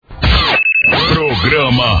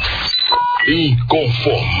Programa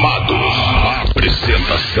Inconformados.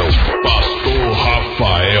 Apresentação: Pastor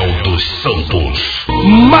Rafael dos Santos.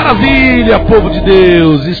 Maravilha, povo de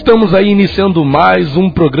Deus! Estamos aí iniciando mais um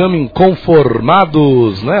programa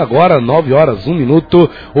Inconformados, né? Agora 9 horas 1 minuto,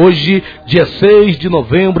 hoje dia 6 de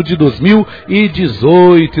novembro de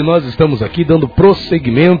 2018, e nós estamos aqui dando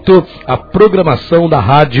prosseguimento à programação da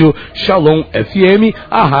rádio Shalom FM,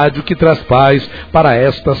 a rádio que traz paz para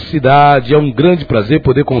esta cidade. É um grande prazer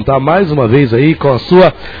poder contar mais uma vez aí com a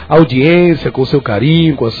sua audiência, com o seu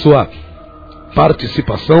carinho, com a sua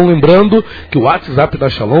participação. Lembrando que o WhatsApp da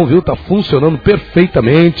Shalom, viu, tá funcionando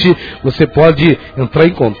perfeitamente. Você pode entrar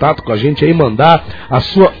em contato com a gente aí, mandar a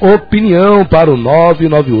sua opinião para o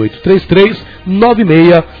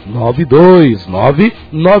 99833-9692,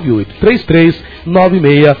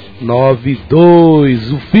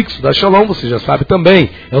 99833-9692. O fixo da Shalom, você já sabe também,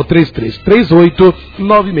 é o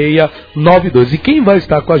 3338-9692. E quem vai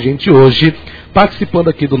estar com a gente hoje, participando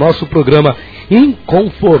aqui do nosso programa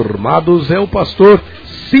Inconformados, é o pastor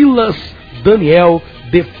Silas Daniel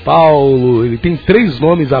de Paulo. Ele tem 3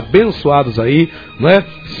 nomes abençoados aí, né?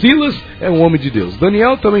 Silas é um homem de Deus,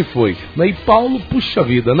 Daniel também foi, né? E Paulo, puxa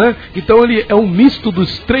vida, né? Então ele é um misto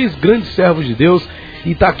dos 3 grandes servos de Deus,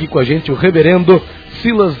 e está aqui com a gente o reverendo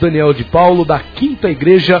Silas Daniel de Paulo, da 5ª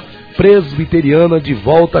Igreja Presbiteriana de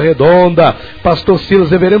Volta Redonda. Pastor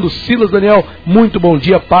Silas, reverendo Silas Daniel, muito bom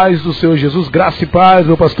dia, paz do Senhor Jesus, graça e paz,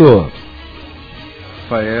 meu pastor.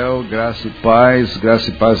 Rafael, graça e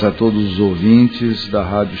paz a todos os ouvintes da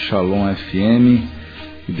rádio Shalom FM.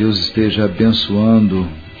 Que Deus esteja abençoando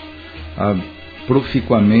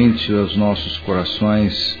proficuamente os nossos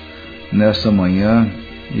corações nessa manhã,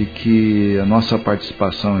 e que a nossa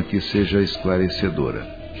participação aqui seja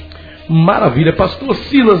esclarecedora. Maravilha, pastor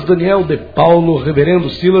Silas Daniel de Paulo, reverendo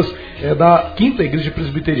Silas, é da 5ª Igreja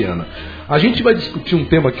Presbiteriana. A gente vai discutir um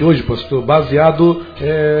tema aqui hoje, pastor, baseado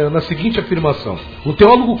na seguinte afirmação. O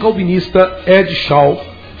teólogo calvinista Ed Shaw,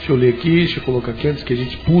 deixa eu ler aqui, deixa eu colocar aqui antes que a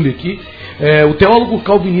gente pule aqui. O teólogo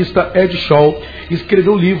calvinista Ed Shaw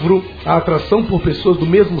escreveu o livro A Atração por Pessoas do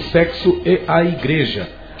Mesmo Sexo e a Igreja,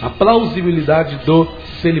 a plausibilidade do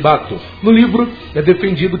celibato. No livro é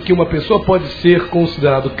defendido que uma pessoa pode ser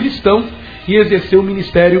considerado cristão e exercer o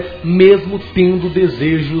ministério mesmo tendo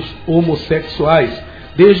desejos homossexuais,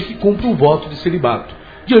 desde que cumpra um voto de celibato.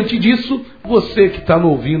 Diante disso, você que está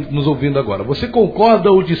nos ouvindo agora, você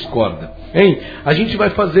concorda ou discorda? Hein? A gente vai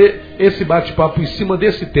fazer esse bate-papo em cima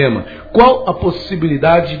desse tema. Qual a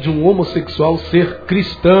possibilidade de um homossexual ser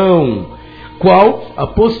cristão? Qual a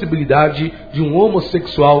possibilidade de um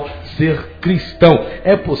homossexual ser cristão?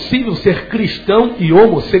 É possível ser cristão e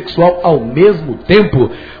homossexual ao mesmo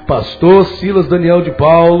tempo? Pastor Silas Daniel de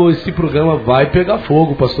Paulo, esse programa vai pegar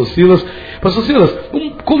fogo, pastor Silas. Pastor Silas,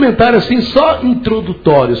 um comentário assim só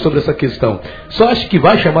introdutório sobre essa questão. Só acha que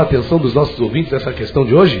vai chamar a atenção dos nossos ouvintes essa questão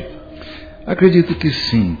de hoje? Acredito que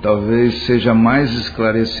sim, talvez seja mais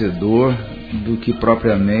esclarecedor do que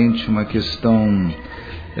propriamente uma questão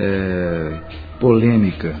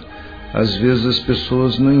polêmica. Às vezes as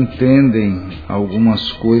pessoas não entendem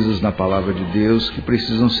algumas coisas na palavra de Deus que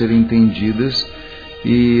precisam ser entendidas,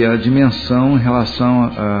 e a dimensão em relação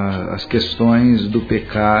às questões do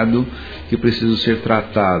pecado que precisam ser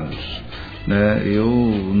tratados, né? Eu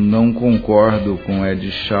não concordo com Ed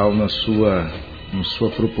Shaw na sua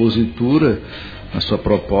propositura, na sua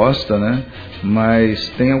proposta, né? Mas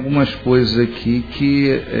tem algumas coisas aqui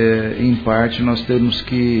que, em parte, nós temos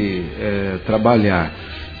que trabalhar,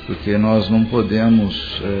 porque nós não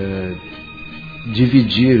podemos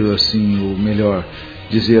dividir, assim, o melhor,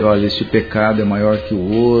 dizer, olha, esse pecado é maior que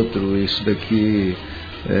o outro, isso daqui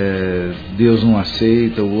Deus não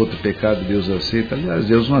aceita, o outro pecado Deus aceita. Aliás,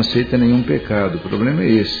 Deus não aceita nenhum pecado, o problema é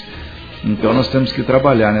esse. Então nós temos que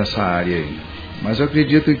trabalhar nessa área aí. Mas eu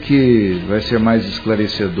acredito que vai ser mais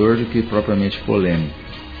esclarecedor do que propriamente polêmico.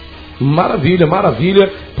 Maravilha,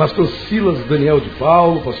 maravilha. Pastor Silas Daniel de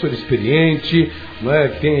Paulo, pastor experiente, né,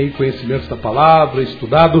 que tem aí conhecimentos da palavra,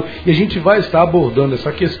 estudado, e a gente vai estar abordando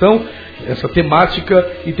essa questão, essa temática,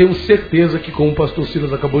 e tenho certeza que, como o pastor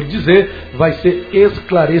Silas acabou de dizer, vai ser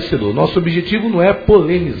esclarecedor. Nosso objetivo não é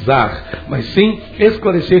polemizar, mas sim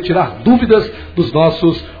esclarecer, tirar dúvidas dos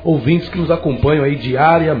nossos ouvintes que nos acompanham aí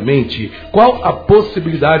diariamente. Qual a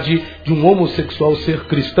possibilidade de um homossexual ser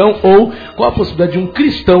cristão, ou qual a possibilidade de um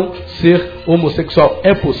cristão ser homossexual?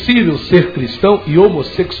 É possível ser cristão e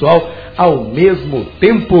homossexual ao mesmo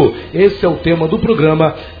tempo? Esse é o tema do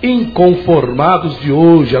programa Inconformados de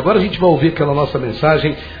hoje. Agora a gente vai ouvir aquela nossa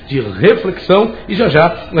mensagem de reflexão, e já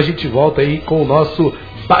já a gente volta aí com o nosso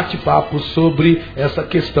bate-papo sobre essa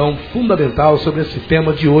questão fundamental, sobre esse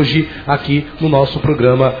tema de hoje aqui no nosso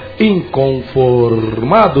programa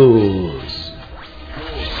Inconformados.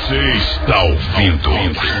 Você está ouvindo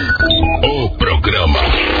o programa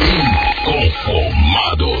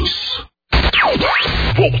Inconformados.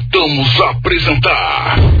 Voltamos a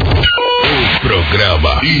apresentar o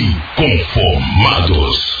programa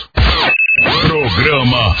Inconformados.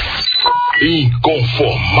 Programa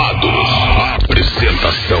Inconformados.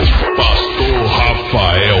 Apresentação: Pastor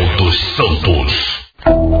Rafael dos Santos.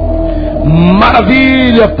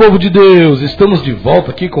 Maravilha, povo de Deus! Estamos de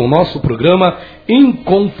volta aqui com o nosso programa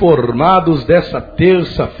Inconformados dessa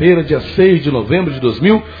terça-feira, dia 6 de novembro de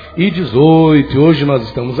 2018. Hoje nós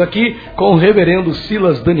estamos aqui com o reverendo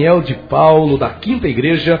Silas Daniel de Paulo, da Quinta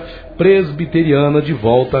Igreja Presbiteriana de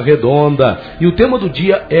Volta Redonda. E o tema do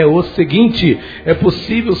dia é o seguinte: é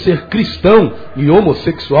possível ser cristão e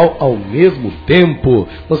homossexual ao mesmo tempo?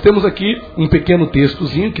 Nós temos aqui um pequeno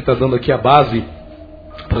textozinho que está dando aqui a base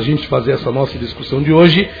para a gente fazer essa nossa discussão de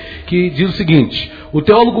hoje, que diz o seguinte: o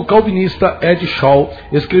teólogo calvinista Ed Shaw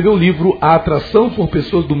escreveu o livro A Atração por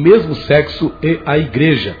Pessoas do Mesmo Sexo e a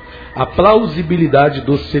Igreja, a plausibilidade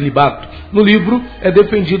do celibato. No livro é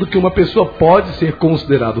defendido que uma pessoa pode ser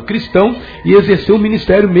considerado cristão e exercer um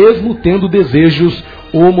ministério mesmo tendo desejos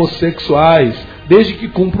homossexuais, desde que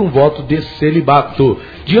cumpra um voto de celibato.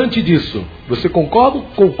 Diante disso, você concorda ou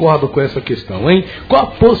concorda com essa questão, hein? Qual a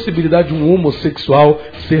possibilidade de um homossexual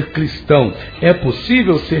ser cristão? É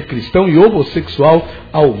possível ser cristão e homossexual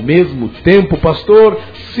ao mesmo tempo? Pastor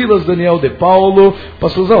Silas Daniel de Paulo,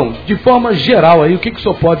 pastorzão, de forma geral aí, o que o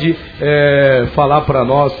senhor pode falar para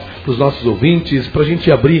nós, para os nossos ouvintes, para a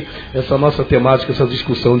gente abrir essa nossa temática, essa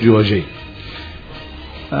discussão de hoje aí?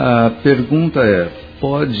 A pergunta é: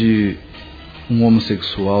 pode um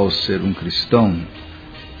homossexual ser um cristão?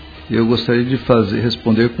 Eu gostaria de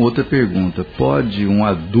responder com outra pergunta: pode um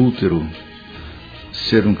adúltero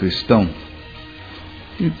ser um cristão?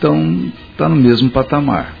 Então, está no mesmo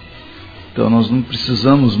patamar. Então, nós não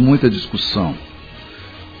precisamos muita discussão.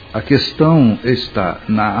 A questão está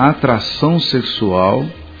na atração sexual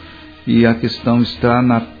e a questão está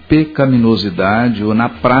na pecaminosidade ou na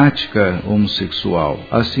prática homossexual,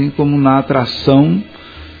 assim como na atração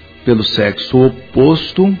pelo sexo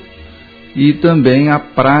oposto e também a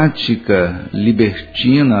prática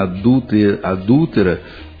libertina, adúltera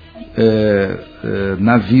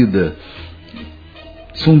na vida.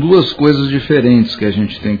 São duas coisas diferentes que a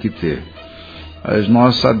gente tem que ter.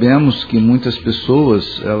 Nós sabemos que muitas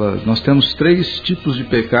pessoas, nós temos 3 tipos de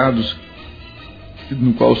pecados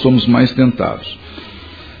no qual somos mais tentados.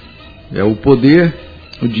 É o poder,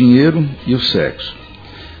 o dinheiro e o sexo.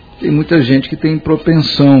 Tem muita gente que tem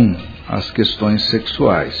propensão às questões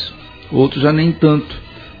sexuais. Outros já nem tanto,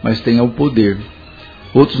 mas tem ao poder.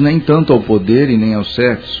 Outros nem tanto ao poder e nem ao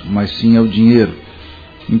sexo, mas sim ao dinheiro.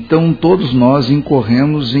 Então todos nós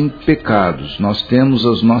incorremos em pecados. Nós temos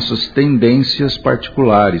as nossas tendências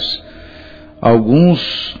particulares.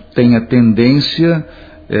 Alguns têm a tendência,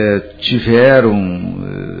 tiveram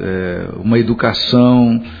uma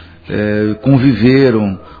educação,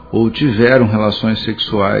 conviveram ou tiveram relações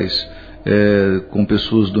sexuais com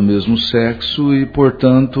pessoas do mesmo sexo e,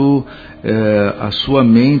 portanto, a sua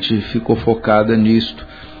mente ficou focada nisto.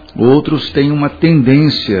 Outros têm uma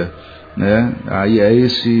tendência, né,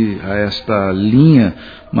 a esta linha,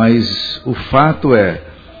 mas o fato é,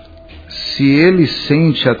 se ele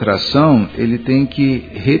sente atração, ele tem que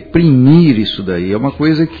reprimir isso daí. É uma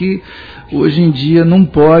coisa que hoje em dia não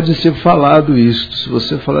pode ser falado isso. Se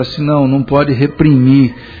você falar assim, não pode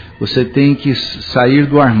reprimir, você tem que sair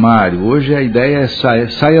do armário. Hoje a ideia é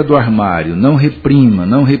saia do armário, não reprima.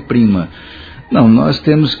 Não, nós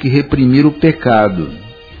temos que reprimir o pecado.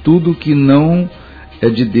 Tudo que não é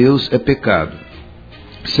de Deus é pecado.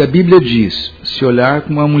 Se a Bíblia diz, se olhar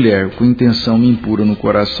com uma mulher com intenção impura no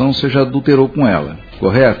coração, você já adulterou com ela,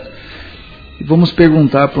 correto? E vamos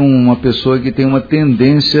perguntar para uma pessoa que tem uma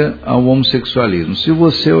tendência ao homossexualismo. Se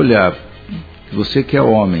você olhar, você que é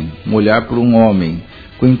homem, olhar para um homem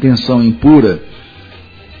com intenção impura,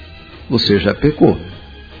 você já pecou.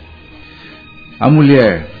 A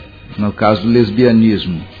mulher, no caso do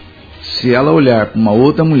lesbianismo, se ela olhar para uma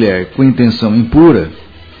outra mulher com intenção impura,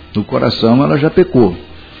 no coração ela já pecou.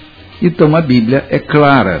 Então a Bíblia é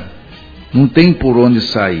clara, não tem por onde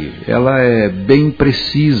sair, ela é bem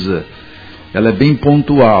precisa, ela é bem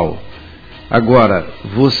pontual. Agora,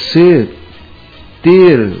 você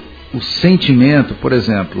ter o sentimento, por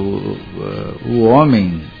exemplo, o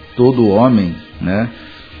homem, todo homem, né,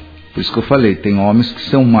 Por isso que eu falei, tem homens que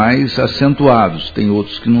são mais acentuados, tem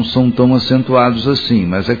outros que não são tão acentuados assim,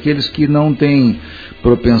 mas aqueles que não têm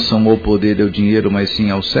propensão ao poder e ao dinheiro, mas sim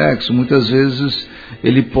ao sexo, muitas vezes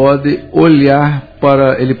ele pode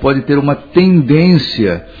ele pode ter uma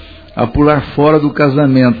tendência a pular fora do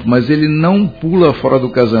casamento, mas ele não pula fora do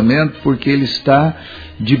casamento porque ele está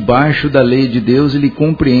debaixo da lei de Deus, ele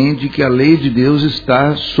compreende que a lei de Deus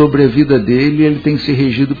está sobre a vida dele e ele tem que ser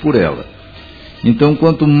regido por ela. Então,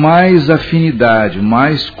 quanto mais afinidade,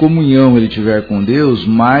 mais comunhão ele tiver com Deus,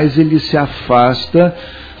 mais ele se afasta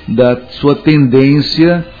da sua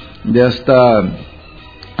tendência, desta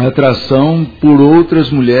atração por outras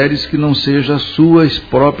mulheres que não seja a sua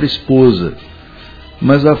própria esposa.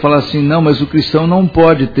 Mas vai falar assim, não, mas o cristão não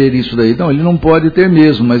pode ter isso daí. Não, ele não pode ter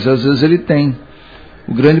mesmo, mas às vezes ele tem.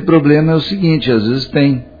 O grande problema é o seguinte, às vezes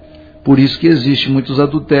tem. Por isso que existe muitos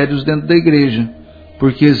adultérios dentro da igreja.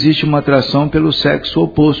 Porque existe uma atração pelo sexo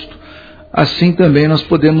oposto. Assim também nós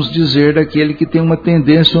podemos dizer daquele que tem uma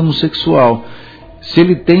tendência homossexual. Se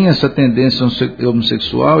ele tem essa tendência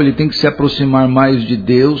homossexual, ele tem que se aproximar mais de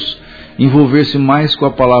Deus, envolver-se mais com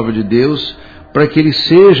a palavra de Deus, para que ele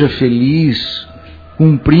seja feliz,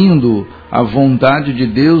 cumprindo a vontade de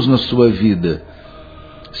Deus na sua vida.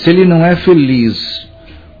 Se ele não é feliz,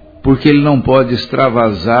 porque ele não pode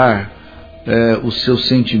extravasar os seus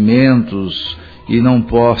sentimentos, e não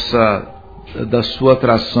possa da sua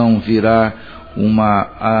atração virar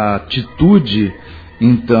uma atitude,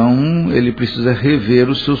 então ele precisa rever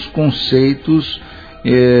os seus conceitos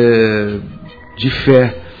de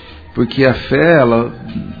fé, porque a fé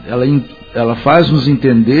ela faz-nos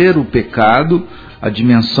entender o pecado, a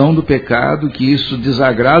dimensão do pecado, que isso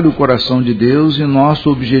desagrada o coração de Deus e nosso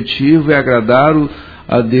objetivo é agradar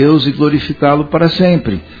a Deus e glorificá-lo para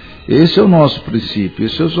sempre. Esse é o nosso princípio,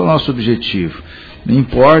 esse é o nosso objetivo. Não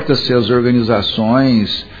importa se as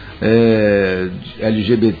organizações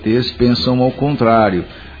LGBTs pensam ao contrário.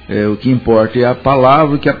 O que importa é a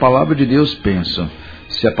palavra, o que a palavra de Deus pensa.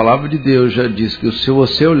 Se a palavra de Deus já diz que se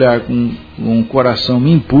você olhar com um coração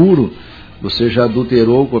impuro, você já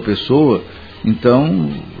adulterou com a pessoa,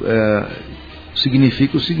 então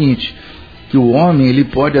significa o seguinte, que o homem ele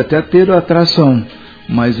pode até ter atração,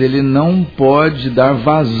 mas ele não pode dar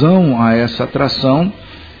vazão a essa atração,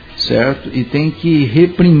 certo? E tem que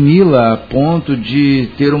reprimi-la a ponto de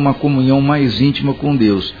ter uma comunhão mais íntima com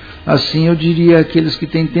Deus. Assim eu diria aqueles que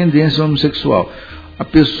têm tendência homossexual. A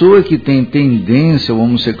pessoa que tem tendência ao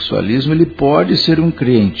homossexualismo, ele pode ser um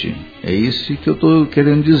crente. É isso que eu estou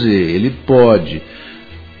querendo dizer. Ele pode.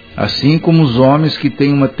 Assim como os homens que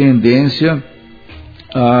têm uma tendência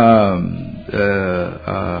a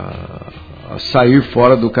sair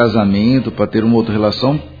fora do casamento para ter uma outra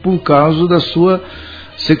relação por causa da sua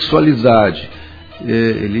sexualidade.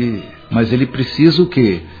 Mas ele precisa o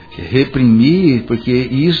quê? Reprimir, porque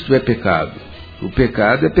isto é pecado. O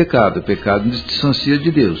pecado é pecado, o pecado nos distancia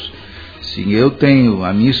de Deus. Se eu tenho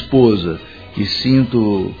a minha esposa e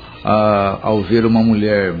sinto, ao ver uma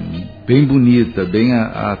mulher bem bonita, bem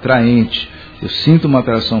atraente, eu sinto uma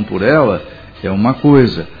atração por ela, é uma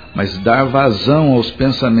coisa, mas dar vazão aos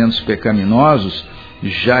pensamentos pecaminosos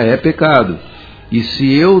já é pecado. E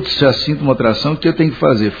se eu já sinto uma atração, o que eu tenho que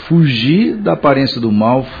fazer? Fugir da aparência do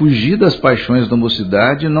mal, fugir das paixões da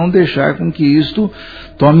mocidade e não deixar com que isto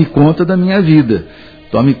tome conta da minha vida,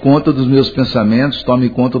 tome conta dos meus pensamentos, tome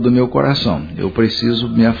conta do meu coração. Eu preciso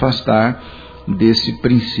me afastar desse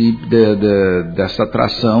princípio, dessa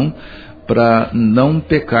atração, para não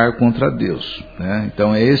pecar contra Deus, né?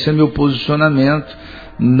 Então esse é meu posicionamento.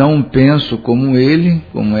 Não penso como ele,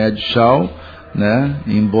 como Ed Shaw, né?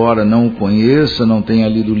 Embora não o conheça, não tenha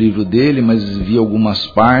lido o livro dele, mas vi algumas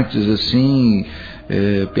partes assim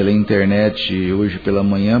pela internet hoje pela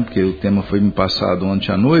manhã, porque o tema foi me passado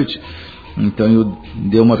ontem à noite. Então eu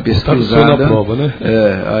dei uma pesquisada, na prova, né?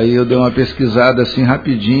 Aí eu dei uma pesquisada assim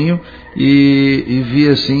rapidinho e vi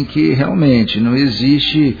assim que realmente não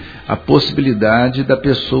existe a possibilidade da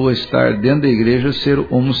pessoa estar dentro da igreja ser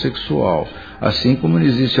homossexual, assim como não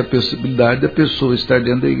existe a possibilidade da pessoa estar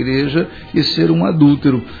dentro da igreja e ser um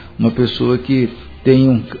adúltero, uma pessoa que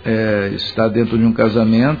está dentro de um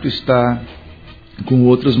casamento, está com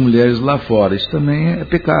outras mulheres lá fora. Isso também é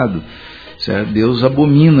pecado. Certo? Deus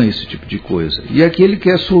abomina esse tipo de coisa. E aquele que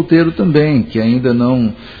é solteiro também, que ainda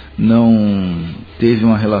não teve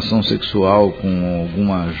uma relação sexual com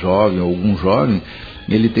alguma jovem ou algum jovem,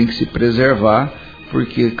 ele tem que se preservar,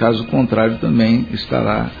 porque caso contrário também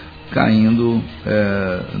estará caindo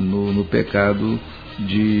no pecado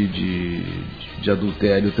de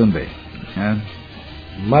adultério também, né?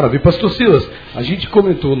 Maravilha. Pastor Silas, a gente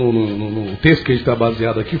comentou no texto que a gente está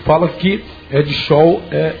baseado aqui, fala que Ed Shaw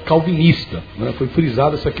é calvinista, né? Foi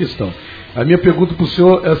frisada essa questão. A minha pergunta para o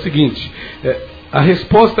senhor é a seguinte, a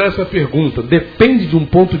resposta a essa pergunta depende de um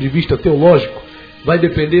ponto de vista teológico? Vai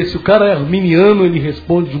depender, se o cara é arminiano, ele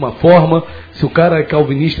responde de uma forma, se o cara é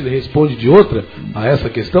calvinista, ele responde de outra, a essa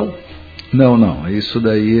questão? Não, isso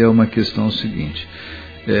daí é uma questão seguinte,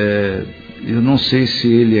 eu não sei se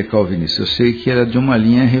ele é calvinista, eu sei que era de uma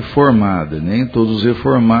linha reformada, nem todos os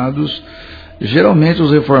reformados, geralmente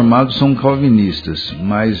os reformados são calvinistas,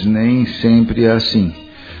 mas nem sempre é assim,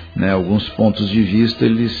 né? Alguns pontos de vista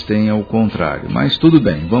eles têm ao contrário, mas tudo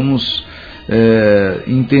bem, vamos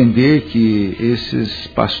entender que esses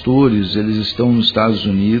pastores, eles estão nos Estados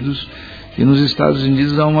Unidos, e nos Estados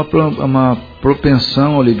Unidos há uma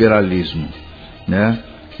propensão ao liberalismo, né?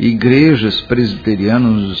 Igrejas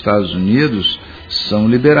presbiterianas nos Estados Unidos são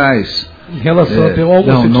liberais. Em relação até ao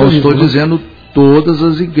homossexualismo. Não estou dizendo todas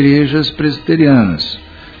as igrejas presbiterianas.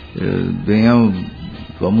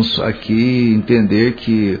 Vamos aqui entender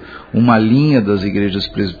que uma linha das igrejas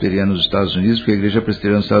presbiterianas dos Estados Unidos, porque a igreja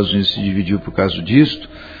presbiteriana dos Estados Unidos se dividiu por causa disto,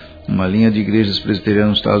 uma linha de igrejas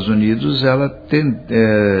presbiterianas nos Estados Unidos, ela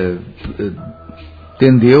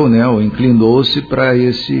tendeu, né, ou inclinou-se para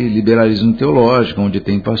esse liberalismo teológico, onde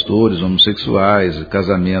tem pastores homossexuais,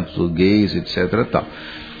 casamentos gays, etc. Tal.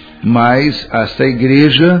 Mas essa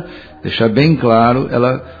igreja, deixar bem claro,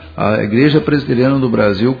 a igreja presbiteriana do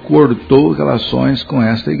Brasil cortou relações com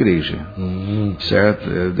esta igreja, certo?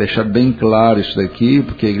 Deixar bem claro isso daqui,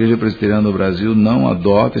 porque a igreja presbiteriana do Brasil não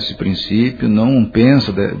adota esse princípio, não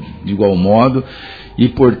pensa de igual modo, e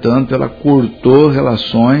portanto ela cortou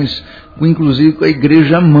relações inclusive com a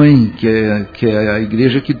igreja mãe, que é a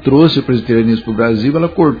igreja que trouxe o presbiterianismo para o Brasil. Ela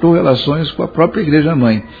cortou relações com a própria igreja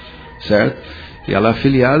mãe, certo? E ela é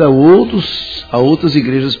afiliada a outras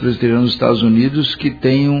igrejas presbiterianas dos Estados Unidos que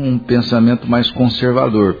têm um pensamento mais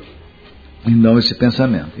conservador, e não esse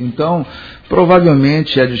pensamento. Então,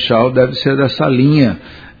 provavelmente Ed Shaw deve ser dessa linha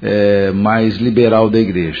mais liberal da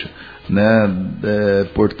igreja, né?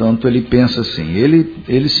 Portanto, ele pensa assim,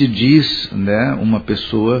 ele se diz, né, uma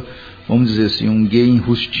pessoa, vamos dizer assim, um gay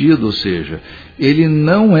enrustido, ou seja, ele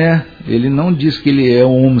não diz que ele é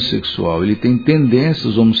homossexual, ele tem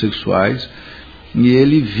tendências homossexuais, e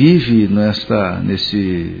ele vive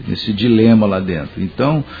nesse dilema lá dentro.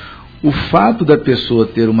 Então, o fato da pessoa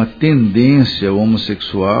ter uma tendência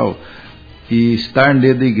homossexual e estar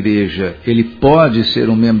dentro da igreja, ele pode ser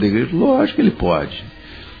um membro da igreja? Lógico que ele pode.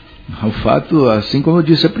 O fato, assim como eu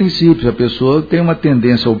disse a princípio, a pessoa tem uma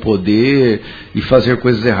tendência ao poder e fazer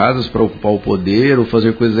coisas erradas para ocupar o poder, ou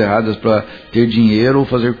fazer coisas erradas para ter dinheiro, ou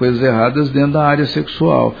fazer coisas erradas dentro da área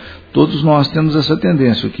sexual. Todos nós temos essa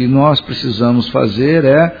tendência. O que nós precisamos fazer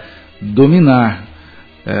é dominar.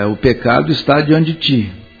 O pecado está diante de ti.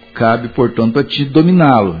 Cabe, portanto, a ti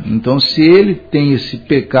dominá-lo. Então, se ele tem esse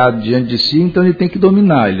pecado diante de si, então ele tem que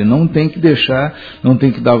dominar. Ele não tem que deixar, não tem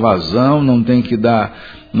que dar vazão,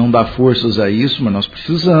 não dar forças a isso, mas nós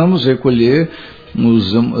precisamos recolher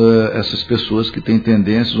essas pessoas que têm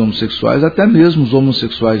tendências homossexuais, até mesmo os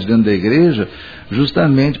homossexuais dentro da igreja,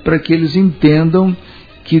 justamente para que eles entendam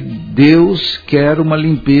que Deus quer uma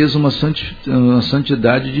limpeza, uma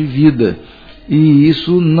santidade de vida. E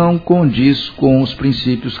isso não condiz com os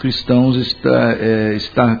princípios cristãos,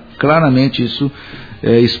 está claramente isso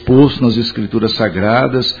exposto nas Escrituras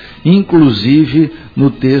Sagradas, inclusive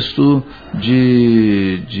no texto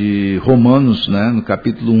de Romanos, né, no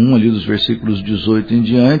capítulo 1, ali dos versículos 18 em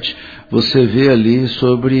diante, você vê ali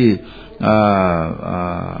sobre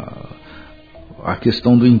a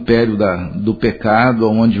questão do império do pecado,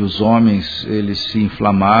 onde os homens eles se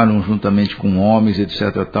inflamaram juntamente com homens,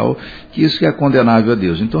 etc. tal, que isso que é condenável a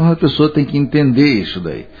Deus. Então a pessoa tem que entender isso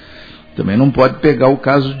daí. Também não pode pegar o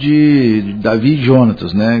caso de Davi e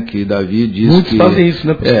Jonatas, né? Que Davi diz muitos fazem isso,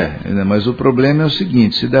 né? Mas o problema é o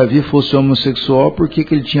seguinte: se Davi fosse homossexual, por que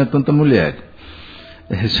ele tinha tanta mulher?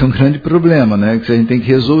 Esse é um grande problema, né? Que a gente tem que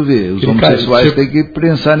resolver. Os homossexuais têm que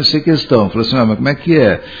pensar nessa questão. Falar assim, mas como é que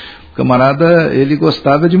é? O camarada, ele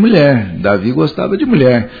gostava de mulher, Davi gostava de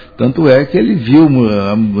mulher, tanto é que ele viu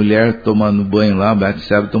a mulher tomando banho lá,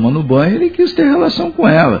 Batseba tomando banho, ele quis ter relação com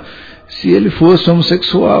ela. Se ele fosse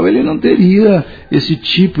homossexual, ele não teria esse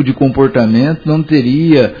tipo de comportamento, não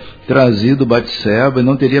teria trazido Batseba,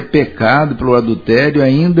 não teria pecado pelo adultério,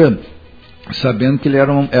 ainda sabendo que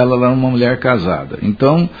ela era uma mulher casada.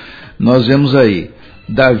 Então, nós vemos aí,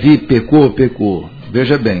 Davi pecou.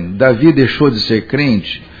 Veja bem, Davi deixou de ser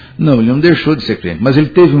crente? Não, ele não deixou de ser crente, mas ele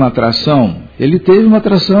teve uma atração? Ele teve uma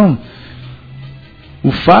atração.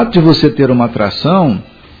 O fato de você ter uma atração,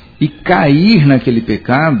 E cair naquele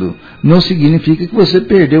pecado não significa que você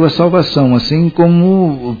perdeu a salvação, assim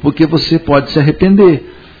como porque você pode se arrepender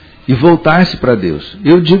e voltar-se para Deus.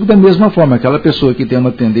 Eu digo da mesma forma, aquela pessoa que tem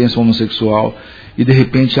uma tendência homossexual e de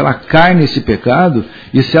repente ela cai nesse pecado,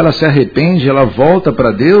 e se ela se arrepende, ela volta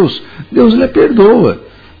para Deus, Deus lhe perdoa.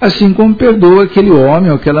 Assim como perdoa aquele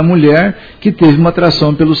homem ou aquela mulher que teve uma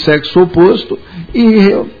atração pelo sexo oposto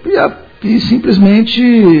e simplesmente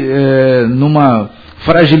numa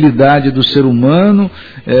fragilidade do ser humano,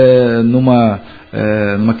 numa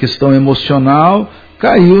questão emocional,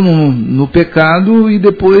 caiu no pecado e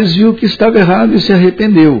depois viu que estava errado e se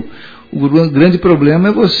arrependeu. O grande problema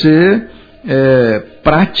é você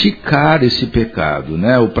praticar esse pecado,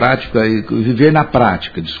 né? Viver na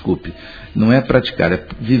prática, desculpe. Não é praticar, é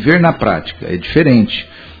viver na prática, é diferente.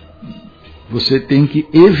 Você tem que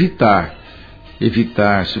evitar.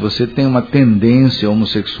 Se você tem uma tendência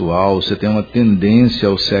homossexual, você tem uma tendência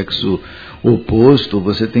ao sexo oposto,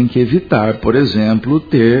 você tem que evitar, por exemplo,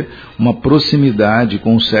 ter uma proximidade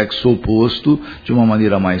com o sexo oposto de uma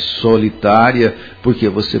maneira mais solitária, porque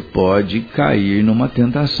você pode cair numa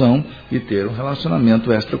tentação e ter um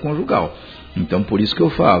relacionamento extraconjugal. Então, por isso que eu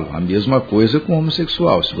falo, a mesma coisa com o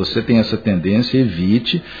homossexual. Se você tem essa tendência,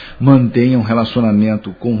 evite, mantenha um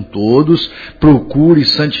relacionamento com todos, procure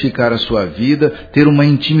santificar a sua vida, ter uma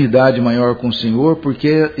intimidade maior com o Senhor,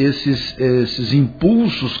 porque esses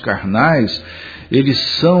impulsos carnais, eles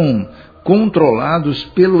são controlados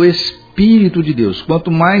pelo Espírito de Deus.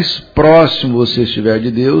 Quanto mais próximo você estiver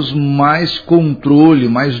de Deus, mais controle,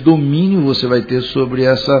 mais domínio você vai ter sobre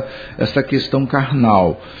essa questão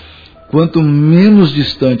carnal. Quanto menos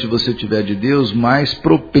distante você estiver de Deus, mais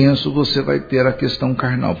propenso você vai ter a questão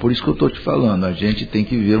carnal. Por isso que eu estou te falando, a gente tem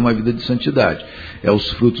que viver uma vida de santidade. É os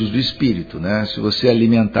frutos do Espírito, né? Se você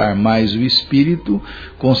alimentar mais o Espírito,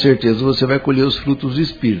 com certeza você vai colher os frutos do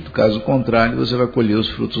Espírito. Caso contrário, você vai colher os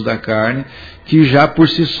frutos da carne, que já por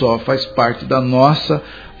si só faz parte da nossa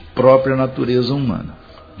própria natureza humana.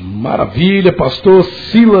 Maravilha, pastor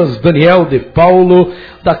Silas Daniel de Paulo,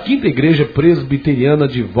 da Quinta Igreja Presbiteriana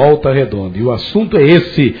de Volta Redonda. E o assunto é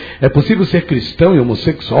esse: é possível ser cristão e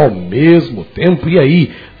homossexual ao mesmo tempo? E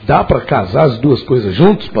aí, dá para casar as duas coisas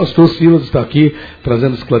juntos? Pastor Silas está aqui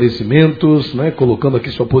trazendo esclarecimentos, né, colocando aqui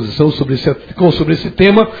sua posição sobre esse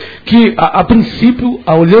tema, que a princípio,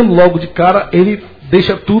 olhando logo de cara, ele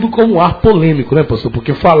deixa tudo como um ar polêmico, né, pastor?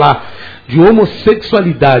 Porque falar de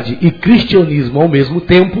homossexualidade e cristianismo ao mesmo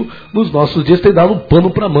tempo, nos nossos dias tem dado um pano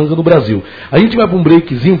para manga no Brasil. A gente vai para um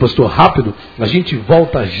breakzinho, pastor, rápido. A gente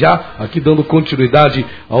volta já, aqui dando continuidade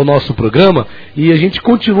ao nosso programa, e a gente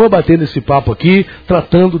continua batendo esse papo aqui,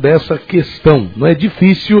 tratando dessa questão. Não é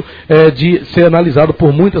difícil de ser analisado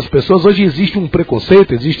por muitas pessoas. Hoje existe um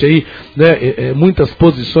preconceito, existe aí, né, muitas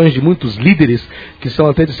posições de muitos líderes que são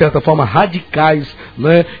até de certa forma radicais,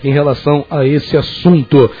 né, em relação a esse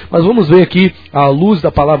assunto. Mas vamos ver aqui, à luz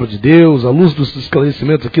da palavra de Deus, à luz dos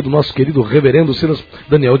esclarecimentos aqui do nosso querido reverendo Silas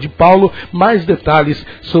Daniel de Paulo, mais detalhes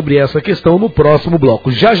sobre essa questão no próximo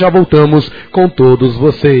bloco. Já voltamos com todos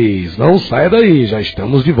vocês. Não saia daí, já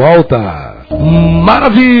estamos de volta.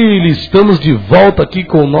 Maravilha! Estamos de volta aqui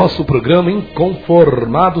com o nosso programa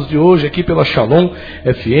Inconformados de hoje, aqui pela Shalom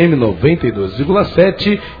FM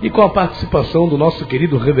 92,7, e com a participação do nosso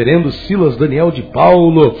querido reverendo Silas Daniel de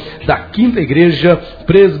Paulo, da Quinta Igreja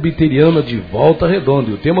Presbiteriana de Volta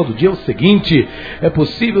Redonda. E o tema do dia é o seguinte: é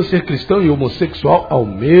possível ser cristão e homossexual ao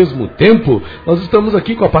mesmo tempo? Nós estamos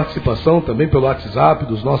aqui com a participação também pelo WhatsApp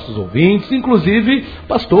dos nossos ouvintes, inclusive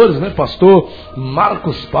pastores, né? Pastor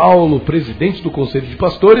Marcos Paulo, presidente do Conselho de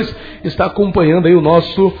Pastores, está acompanhando aí o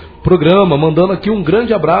nosso programa, mandando aqui um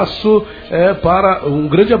grande abraço para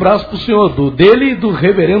o senhor, dele e do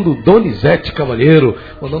reverendo Donizete Cavalheiro,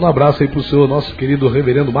 mandando um abraço aí para o senhor, nosso querido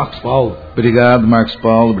reverendo Marcos Paulo. Obrigado, Marcos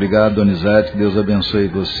Paulo, obrigado, Donizete, que Deus abençoe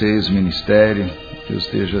vocês, o ministério, que Deus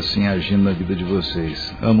esteja assim agindo na vida de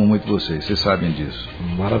vocês. Amo muito vocês, vocês sabem disso.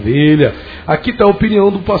 Maravilha. Aqui está a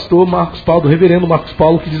opinião do pastor Marcos Paulo, do reverendo Marcos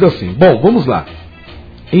Paulo, que diz assim: bom, vamos lá.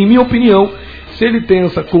 Em minha opinião, se ele tem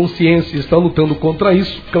essa consciência e está lutando contra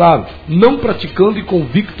isso, claro, não praticando e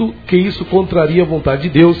convicto que isso contraria a vontade de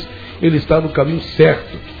Deus, ele está no caminho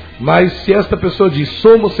certo. Mas se esta pessoa diz,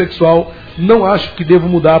 sou homossexual, não acho que devo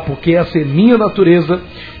mudar porque essa é minha natureza,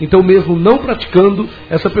 então mesmo não praticando,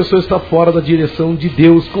 essa pessoa está fora da direção de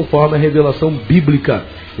Deus, conforme a revelação bíblica.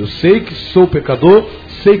 Eu sei que sou pecador,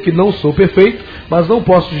 sei que não sou perfeito, mas não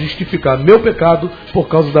posso justificar meu pecado por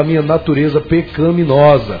causa da minha natureza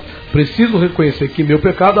pecaminosa. Preciso reconhecer que meu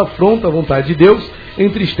pecado afronta a vontade de Deus,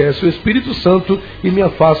 entristece o Espírito Santo e me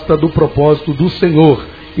afasta do propósito do Senhor,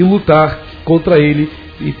 e lutar contra ele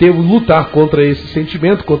e temos que lutar contra esse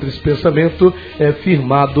sentimento, contra esse pensamento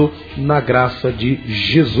firmado na graça de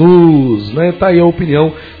Jesus, né? Tá aí a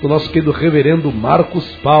opinião do nosso querido reverendo Marcos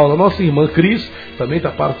Paulo. A nossa irmã Cris também está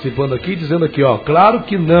participando aqui, dizendo aqui, ó, claro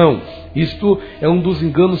que não, isto é um dos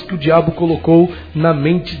enganos que o diabo colocou na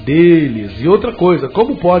mente deles. E outra coisa,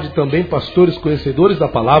 como pode também pastores conhecedores da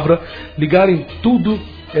palavra ligarem tudo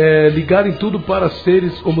para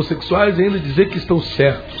seres homossexuais e ainda dizer que estão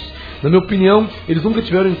certos? Na minha opinião, eles nunca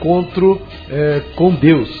tiveram encontro com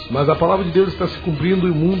Deus, mas a palavra de Deus está se cumprindo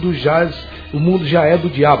e o mundo já é do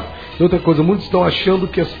diabo. E outra coisa, muitos estão achando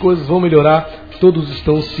que as coisas vão melhorar, todos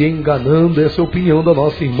estão se enganando. Essa é a opinião da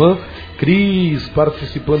nossa irmã Cris,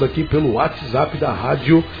 participando aqui pelo WhatsApp da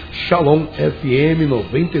Rádio Shalom FM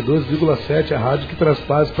 92,7, a rádio que traz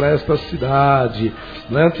paz para esta cidade,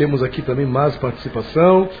 né? Temos aqui também mais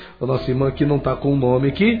participação da nossa irmã que não está com o nome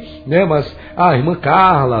aqui, né? Mas a irmã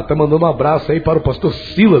Carla está mandando um abraço aí para o pastor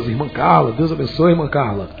Silas. Irmã Carla, Deus abençoe, irmã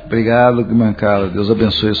Carla. Obrigado, irmã Carla. Deus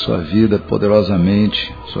abençoe a sua vida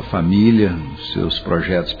poderosamente, sua família, seus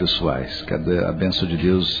projetos pessoais. Que a bênção de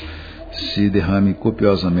Deus se derrame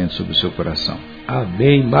copiosamente sobre o seu coração.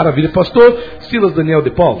 Amém, maravilha. Pastor Silas Daniel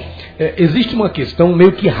de Paulo, existe uma questão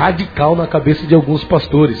meio que radical na cabeça de alguns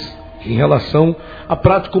pastores em relação à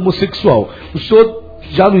prática homossexual. O senhor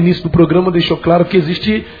já no início do programa deixou claro que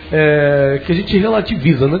existe, que a gente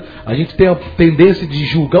relativiza, né? A gente tem a tendência de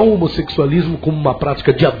julgar o homossexualismo como uma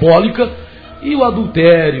prática diabólica, e o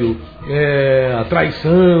adultério, a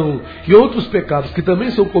traição e outros pecados que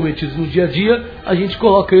também são cometidos no dia a dia, a gente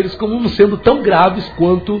coloca eles como não sendo tão graves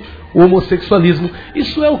quanto o homossexualismo.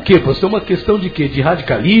 Isso é o quê, pastor? É uma questão de quê? De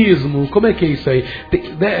radicalismo? Como é que é isso aí?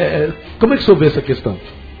 Como é que você vê essa questão?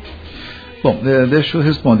 Bom, deixa eu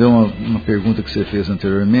responder uma pergunta que você fez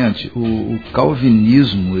anteriormente. O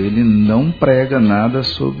calvinismo, ele não prega nada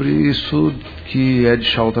sobre isso que Ed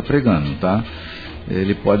Shaw está pregando, tá?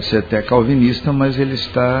 Ele pode ser até calvinista, mas ele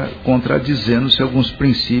está contradizendo-se alguns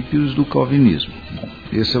princípios do calvinismo. Bom,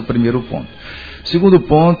 esse é o primeiro ponto. Segundo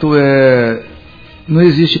ponto não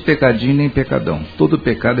existe pecadinho nem pecadão. Todo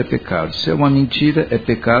pecado é pecado. Se é uma mentira, é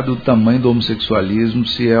pecado do tamanho do homossexualismo.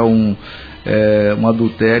 Se é um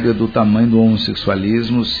adultério, é do tamanho do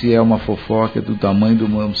homossexualismo. Se é uma fofoca, é do tamanho do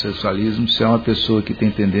homossexualismo. Se é uma pessoa que tem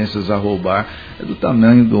tendências a roubar, é do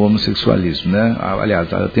tamanho do homossexualismo, né?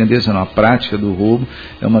 Aliás, a tendência não, a prática do roubo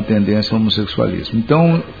é uma tendência ao homossexualismo.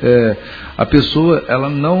 Então, a pessoa, ela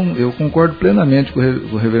não, eu concordo plenamente com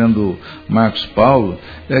o reverendo Marcos Paulo,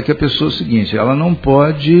 que a pessoa é o seguinte, ela não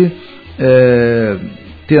pode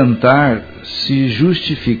tentar se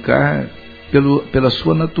justificar pela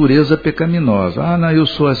sua natureza pecaminosa. Ah, não, eu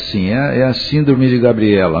sou assim, é a síndrome de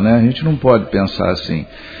Gabriela, né? A gente não pode pensar assim.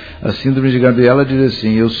 A síndrome de Gabriela diz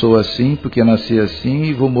assim, eu sou assim porque nasci assim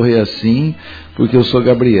e vou morrer assim porque eu sou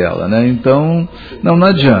Gabriela, né? Então, não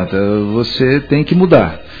adianta, você tem que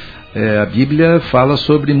mudar. A Bíblia fala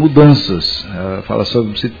sobre mudanças, fala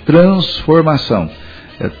sobre transformação,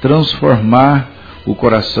 transformar o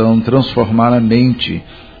coração, transformar a mente.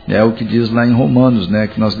 É o que diz lá em Romanos, né,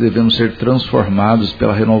 que nós devemos ser transformados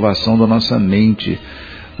pela renovação da nossa mente.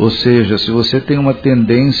 Ou seja, se você tem uma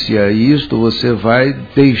tendência a isto, você vai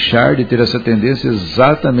deixar de ter essa tendência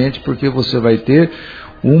exatamente porque você vai ter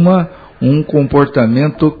um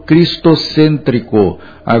comportamento cristocêntrico.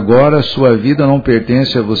 Agora a sua vida não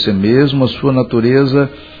pertence a você mesmo, a sua natureza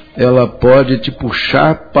ela pode te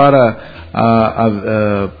puxar para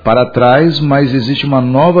trás, mas existe uma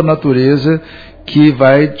nova natureza que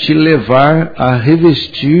vai te levar a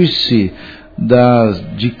revestir-se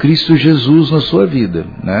de Cristo Jesus na sua vida,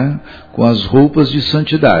 né? Com as roupas de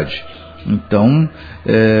santidade. Então,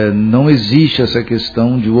 não existe essa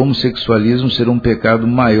questão de o homossexualismo ser um pecado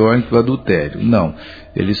maior que o adultério. Não,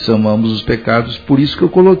 eles são ambos os pecados, por isso que eu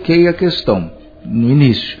coloquei a questão no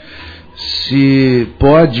início. Se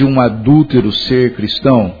pode um adúltero ser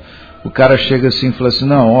cristão? O cara chega assim e fala assim,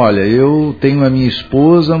 não, olha, eu tenho a minha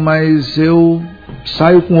esposa, mas eu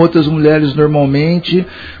saio com outras mulheres normalmente,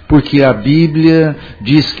 porque a Bíblia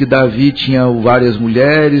diz que Davi tinha várias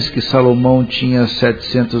mulheres, que Salomão tinha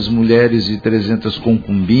 700 mulheres e 300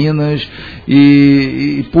 concubinas,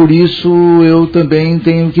 e por isso eu também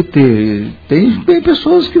tenho que ter. Tem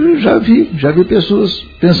pessoas que eu já vi pessoas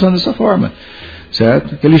pensando dessa forma,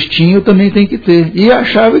 certo? Que eles tinham, eu também tenho que ter. E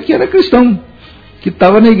achava que era cristão. Que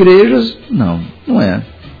estava na igreja, não é.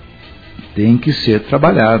 Tem que ser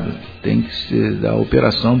trabalhado, tem que ser a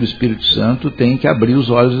operação do Espírito Santo, tem que abrir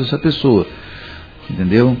os olhos dessa pessoa,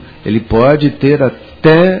 entendeu? Ele pode ter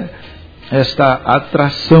até esta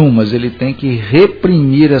atração, mas ele tem que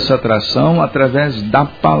reprimir essa atração através da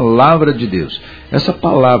palavra de Deus. Essa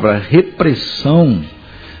palavra repressão,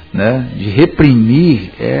 né, de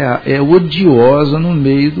reprimir é odiosa no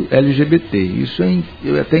meio do LGBT. Isso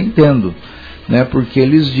eu até entendo, né, porque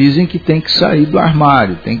eles dizem que tem que sair do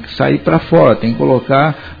armário, tem que sair para fora, tem que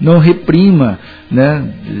colocar, não reprima,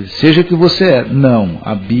 né, seja que você é. Não,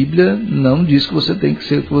 a Bíblia não diz que você tem que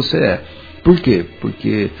ser o que você é. Por quê?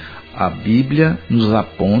 Porque a Bíblia nos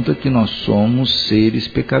aponta que nós somos seres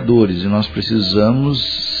pecadores e nós precisamos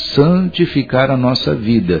santificar a nossa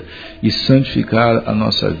vida. E santificar a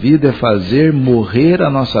nossa vida é fazer morrer a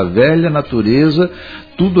nossa velha natureza,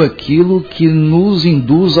 tudo aquilo que nos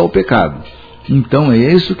induz ao pecado. Então é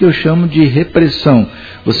isso que eu chamo de repressão.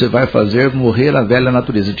 Você vai fazer morrer a velha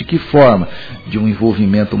natureza. De que forma? De um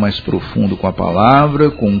envolvimento mais profundo com a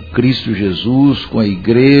palavra, com Cristo Jesus, com a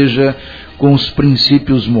igreja, com os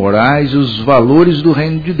princípios morais e os valores do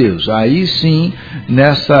reino de Deus. Aí sim,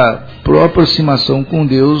 nessa aproximação com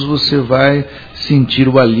Deus, você vai sentir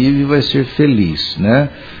o alívio e vai ser feliz, né?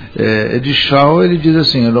 Ed Shaw, ele diz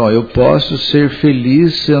assim, eu posso ser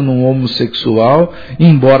feliz sendo um homossexual,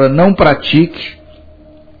 embora não pratique,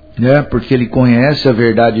 né, porque ele conhece a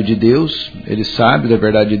verdade de Deus, ele sabe da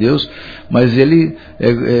verdade de Deus, mas ele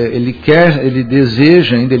quer, ele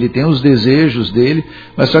deseja ainda, ele tem os desejos dele,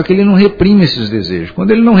 mas só que ele não reprime esses desejos.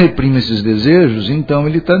 Quando ele não reprime esses desejos, então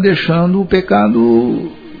ele está deixando o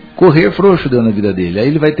pecado correr frouxo dentro da vida dele. Aí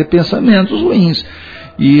ele vai ter pensamentos ruins.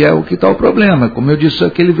 E é o que está o problema, como eu disse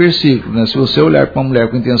aquele versículo, né? Se você olhar para uma mulher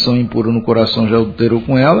com intenção impura no coração, já adulterou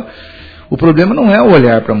com ela, o problema não é o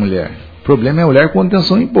olhar para a mulher, o problema é olhar com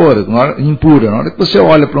intenção impura. Na hora que você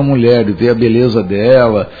olha para uma mulher e vê a beleza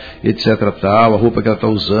dela, etc. tal, a roupa que ela está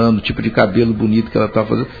usando, o tipo de cabelo bonito que ela está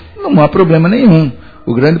fazendo, não há problema nenhum.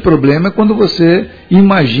 O grande problema é quando você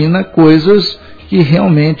imagina coisas que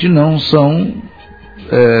realmente não são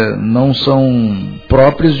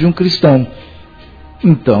próprias de um cristão.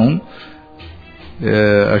 Então,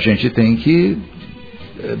 a gente tem que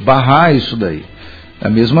barrar isso daí. A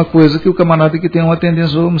mesma coisa que o camarada que tem uma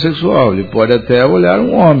tendência homossexual. Ele pode até olhar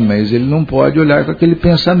um homem, mas ele não pode olhar com aquele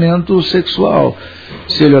pensamento sexual.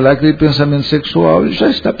 Se ele olhar com aquele pensamento sexual, ele já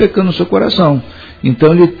está pecando no seu coração.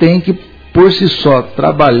 Então ele tem que, por si só,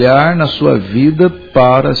 trabalhar na sua vida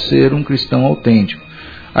para ser um cristão autêntico.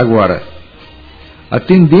 Agora, a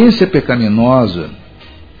tendência pecaminosa,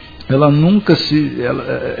 ela nunca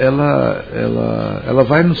ela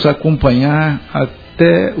vai nos acompanhar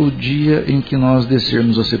até o dia em que nós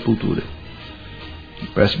descermos à sepultura.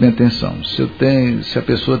 Preste bem atenção. Se a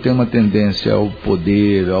pessoa tem uma tendência ao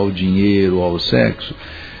poder, ao dinheiro, ao sexo,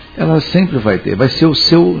 ela sempre vai ter. Vai ser o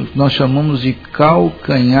seu, nós chamamos de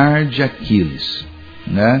calcanhar de Aquiles,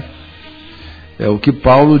 né? É o que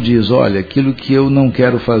Paulo diz, olha, aquilo que eu não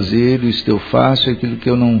quero fazer, isto eu faço, aquilo que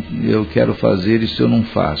eu quero fazer, isso eu não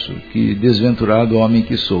faço. Que desventurado homem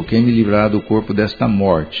que sou, quem me livrará do corpo desta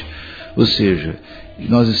morte? Ou seja,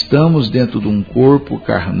 nós estamos dentro de um corpo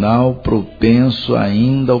carnal propenso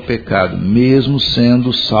ainda ao pecado, mesmo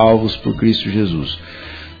sendo salvos por Cristo Jesus.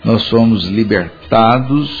 Nós somos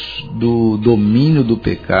libertados do domínio do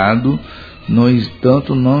pecado. No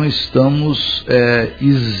entanto, não estamos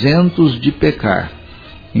isentos de pecar.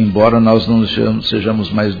 Embora nós não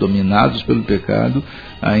sejamos mais dominados pelo pecado,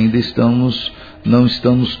 ainda não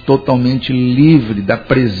estamos totalmente livres da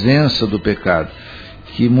presença do pecado,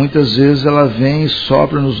 que muitas vezes ela vem e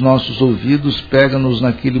sopra nos nossos ouvidos, pega-nos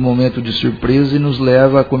naquele momento de surpresa e nos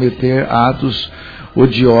leva a cometer atos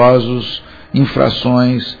odiosos,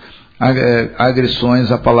 infrações,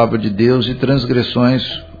 agressões à palavra de Deus e transgressões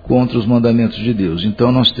contra os mandamentos de Deus.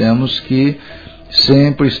 Então nós temos que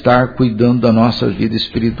sempre estar cuidando da nossa vida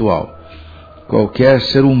espiritual. Qualquer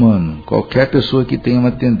ser humano, qualquer pessoa que tenha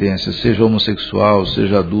uma tendência, seja homossexual,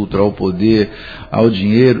 seja adúltero, ao poder, ao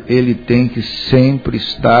dinheiro, ele tem que sempre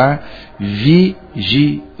estar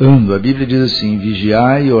vigiando. A Bíblia diz assim,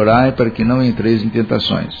 vigiai e orai para que não entreis em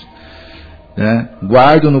tentações.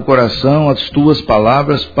 Guarda no coração as tuas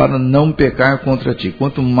palavras para não pecar contra ti.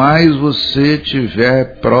 Quanto mais você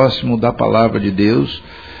estiver próximo da palavra de Deus,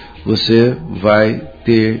 você vai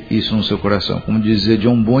ter isso no seu coração. Como dizia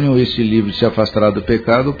John Bunyan, esse livro te afastará do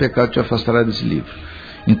pecado, o pecado te afastará desse livro.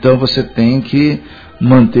 Então você tem que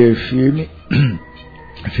manter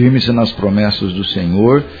firme-se nas promessas do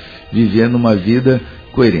Senhor, vivendo uma vida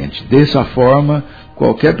coerente. Dessa forma,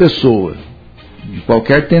 qualquer pessoa, de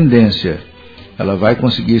qualquer tendência, ela vai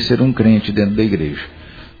conseguir ser um crente dentro da igreja,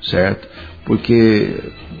 certo? Porque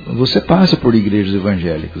você passa por igrejas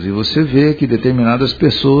evangélicas e você vê que determinadas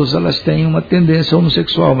pessoas, elas têm uma tendência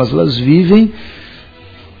homossexual, mas elas vivem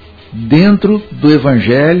dentro do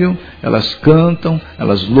evangelho, elas cantam,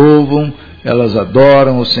 elas louvam, elas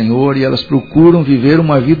adoram o Senhor e elas procuram viver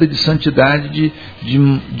uma vida de santidade,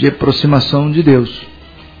 de aproximação de Deus.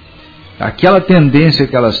 Aquela tendência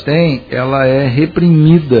que elas têm, ela é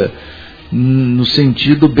reprimida no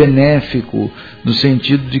sentido benéfico, no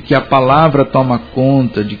sentido de que a palavra toma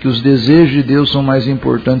conta, de que os desejos de Deus são mais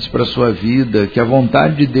importantes para a sua vida, que a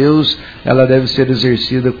vontade de Deus ela deve ser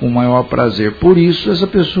exercida com o maior prazer. Por isso, essa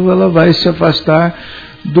pessoa ela vai se afastar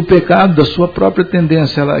do pecado, da sua própria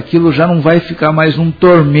tendência. Aquilo já não vai ficar mais um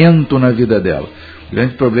tormento na vida dela. O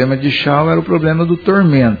grande problema de Shaul era o problema do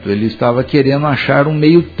tormento. Ele estava querendo achar um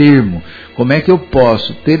meio termo. Como é que eu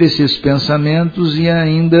posso ter esses pensamentos e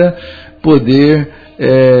ainda poder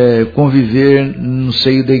conviver no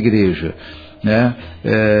seio da igreja? Né?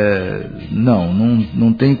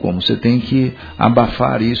 Não tem como. Você tem que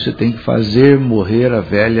abafar isso, você tem que fazer morrer a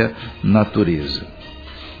velha natureza.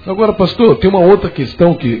 Agora, pastor, tem uma outra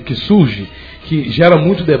questão que surge, que gera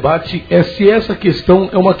muito debate, é se essa questão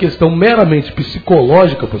é uma questão meramente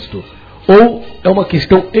psicológica, pastor, ou é uma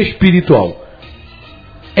questão espiritual.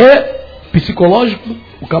 É psicológico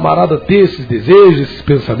o camarada ter esses desejos, esses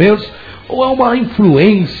pensamentos, ou é uma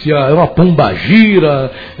influência, é uma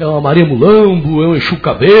pombagira, é uma Maria Mulambo, é um Exu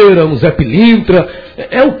Caveira, um Zé Pilintra?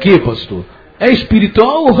 É o que, pastor? É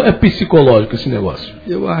espiritual ou é psicológico esse negócio?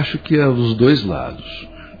 Eu acho que é os dois lados.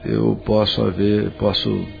 Eu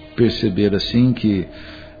posso perceber assim que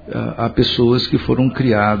há pessoas que foram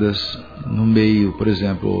criadas no meio, por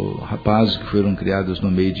exemplo, rapazes que foram criados no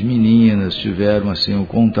meio de meninas, tiveram assim o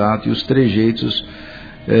contato e os trejeitos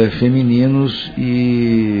femininos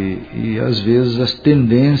e às vezes as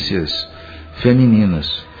tendências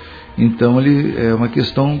femininas. Então é uma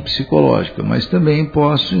questão psicológica, mas também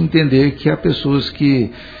posso entender que há pessoas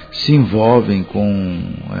que se envolvem com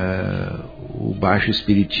o baixo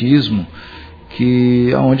espiritismo,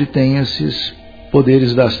 onde tem esses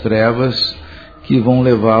poderes das trevas que vão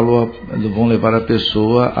levar a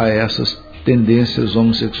pessoa a essas tendências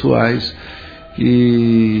homossexuais,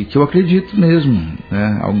 e que eu acredito mesmo,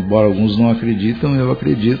 né? Embora alguns não acreditam, eu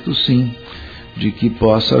acredito sim, de que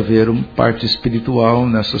possa haver uma parte espiritual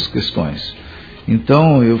nessas questões.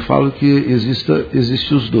 Então eu falo que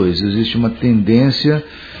existe os dois, existe uma tendência,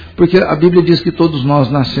 porque a Bíblia diz que todos nós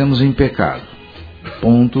nascemos em pecado,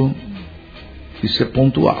 ponto, isso é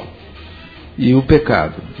pontual. E o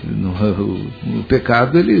pecado, o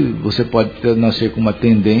pecado você pode nascer com uma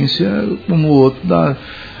tendência, como o outro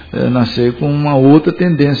nascer com uma outra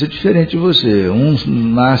tendência diferente de você. Um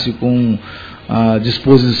nasce com a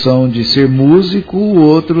disposição de ser músico, o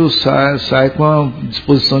outro sai com a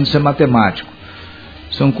disposição de ser matemático.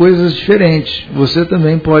 São coisas diferentes. Você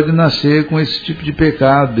também pode nascer com esse tipo de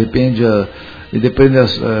pecado, depende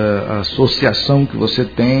da associação que você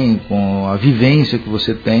tem, com a vivência que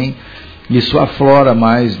você tem, isso aflora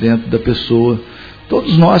mais dentro da pessoa.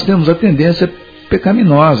 Todos nós temos a tendência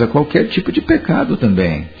pecaminosa, qualquer tipo de pecado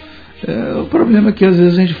também. O problema é que às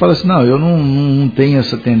vezes a gente fala assim, não, eu não tenho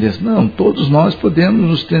essa tendência. Não, todos nós podemos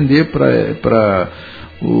nos tender para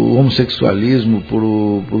o homossexualismo, para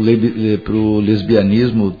o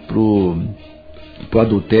lesbianismo, para o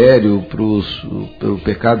adultério, para o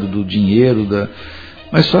pecado do dinheiro.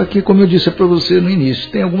 Mas só que, como eu disse para você no início,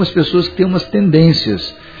 tem algumas pessoas que têm umas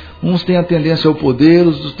tendências. Uns têm a tendência ao poder,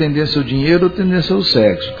 outros têm tendência ao dinheiro, outros tendência ao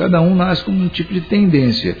sexo. Cada um nasce com um tipo de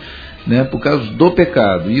tendência, né, por causa do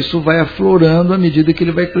pecado. Isso vai aflorando à medida que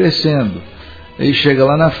ele vai crescendo. Ele chega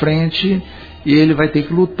lá na frente e ele vai ter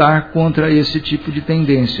que lutar contra esse tipo de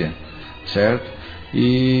tendência, certo?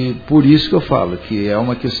 E por isso que eu falo que é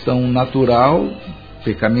uma questão natural,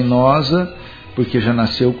 pecaminosa, porque já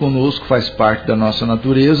nasceu conosco, faz parte da nossa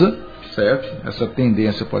natureza, certo? Essa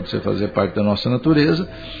tendência pode fazer parte da nossa natureza,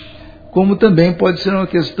 como também pode ser uma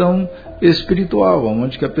questão espiritual,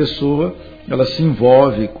 onde que a pessoa ela se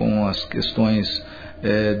envolve com as questões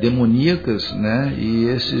demoníacas, né? E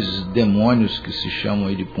esses demônios que se chamam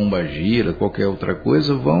aí de pombagira, qualquer outra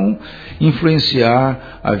coisa, vão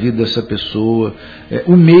influenciar a vida dessa pessoa.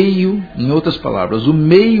 O meio, em outras palavras, o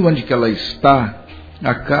meio onde que ela está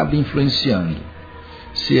acaba influenciando.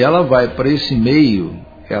 Se ela vai para esse meio,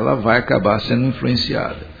 ela vai acabar sendo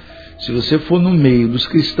influenciada. Se você for no meio dos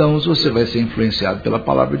cristãos, você vai ser influenciado pela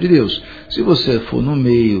palavra de Deus. Se você for no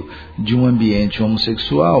meio de um ambiente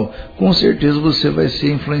homossexual, com certeza você vai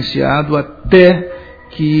ser influenciado até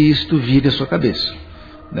que isto vire a sua cabeça,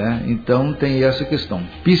 né? Então tem essa questão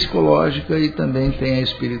psicológica e também tem a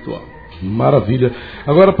espiritual. Maravilha.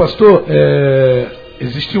 Agora, pastor,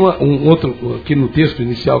 existe um outro, aqui no texto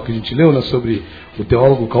inicial que a gente leu, né, sobre o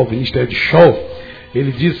teólogo calvinista Ed Shaw.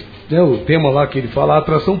 Ele diz né, o tema lá que ele fala, a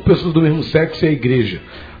atração por pessoas do mesmo sexo e a igreja,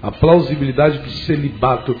 a plausibilidade do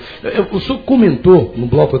celibato. O senhor comentou no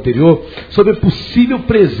bloco anterior sobre a possível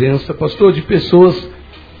presença, pastor, de pessoas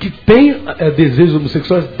que têm desejos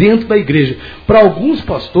homossexuais dentro da igreja. Para alguns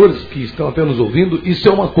pastores que estão até nos ouvindo, isso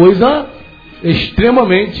é uma coisa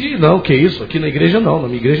extremamente, não, que isso, aqui na igreja não, na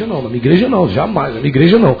minha igreja não, na minha igreja não, jamais, na minha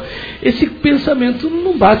igreja não. Esse pensamento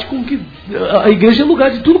não bate com que a igreja é lugar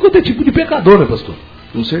de tudo quanto é tipo de pecador, né, pastor?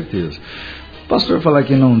 Com certeza. O pastor falar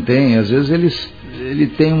que não tem, às vezes ele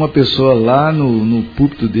tem uma pessoa lá no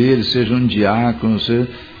púlpito dele, seja um diácono, seja,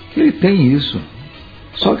 que ele tem isso,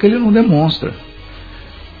 só que ele não demonstra.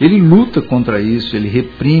 Ele luta contra isso, ele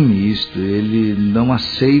reprime isso, ele não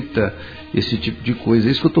aceita esse tipo de coisa.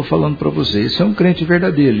 É isso que eu estou falando para você. Esse é um crente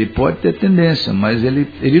verdadeiro, ele pode ter tendência, mas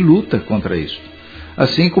ele luta contra isso.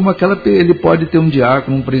 Assim como ele pode ter um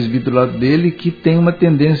diácono, um presbítero lá dele que tem uma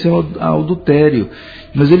tendência ao adultério.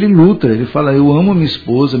 Mas ele luta, ele fala, eu amo minha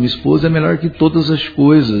esposa é melhor que todas as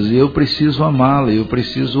coisas, e eu preciso amá-la, eu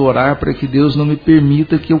preciso orar para que Deus não me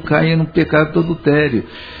permita que eu caia no pecado do adultério.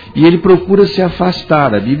 E ele procura se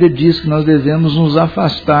afastar. A Bíblia diz que nós devemos nos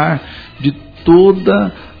afastar de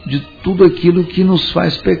tudo aquilo que nos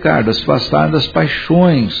faz pecar, afastar das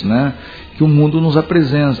paixões, né, que o mundo nos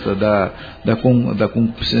apresenta, da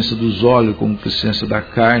concupiscência dos olhos, concupiscência da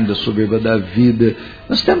carne, da soberba da vida.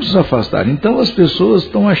 Nós temos que nos afastar. Então as pessoas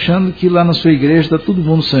estão achando que lá na sua igreja está todo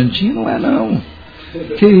mundo santinho. Não é não.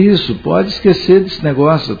 Que isso? Pode esquecer desse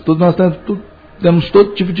negócio. Nós temos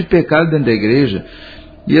todo tipo de pecado dentro da igreja.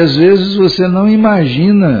 E às vezes você não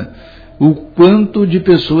imagina o quanto de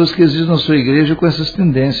pessoas que existem na sua igreja com essas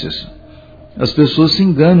tendências. As pessoas se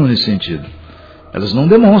enganam nesse sentido. Elas não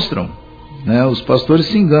demonstram, né? Os pastores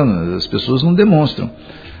se enganam, as pessoas não demonstram.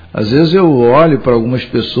 Às vezes eu olho para algumas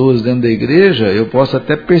pessoas dentro da igreja, eu posso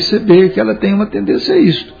até perceber que ela tem uma tendência a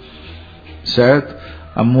isso, certo?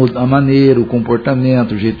 A maneira, o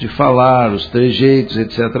comportamento, o jeito de falar, os trejeitos,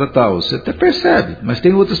 etc. tal. Você até percebe, mas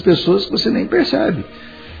tem outras pessoas que você nem percebe.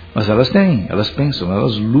 Mas elas têm, elas pensam,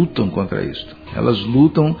 elas lutam contra isso. Elas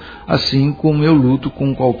lutam assim como eu luto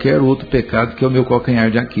com qualquer outro pecado que é o meu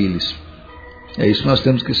calcanhar de Aquiles. É isso que nós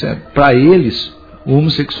temos que ser. Para eles, o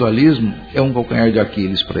homossexualismo é um calcanhar de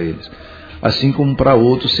Aquiles para eles. Assim como para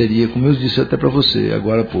outros seria, como eu disse até para você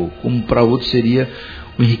agora há pouco, como para outros seria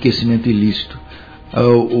o enriquecimento ilícito.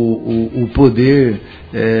 O poder,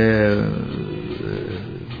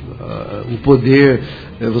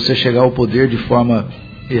 você chegar ao poder de forma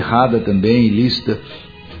errada também, ilícita.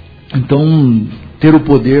 Então, ter o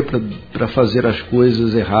poder para fazer as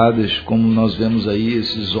coisas erradas, como nós vemos aí,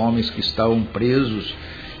 esses homens que estavam presos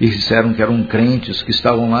e disseram que eram crentes, que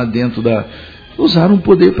estavam lá dentro usaram o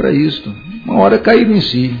poder para isso. Uma hora caíram em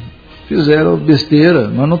si, fizeram besteira,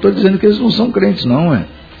 mas não estou dizendo que eles não são crentes, não é.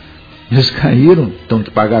 Eles caíram, tem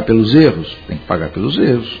que pagar pelos erros? Tem que pagar pelos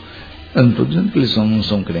erros. Eu não estou dizendo que eles não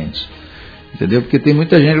são crentes. Entendeu? Porque tem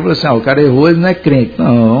muita gente que fala assim, o cara errou, ele não é crente.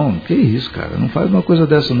 Não, que isso, cara, não faz uma coisa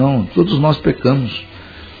dessa não. Todos nós pecamos.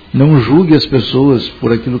 Não julgue as pessoas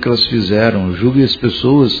por aquilo que elas fizeram, julgue as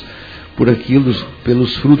pessoas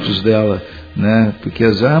pelos frutos dela, né? Porque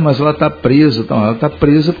mas ela está presa, então, ela está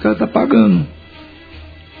presa porque ela está pagando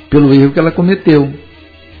pelo erro que ela cometeu.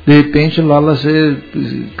 De repente lá você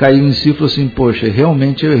caiu em si e falou assim, poxa,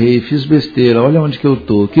 realmente eu errei, fiz besteira, olha onde que eu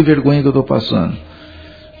estou, que vergonha que eu estou passando,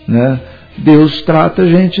 né? Deus trata a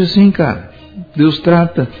gente assim, cara. Deus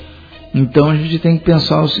trata. Então a gente tem que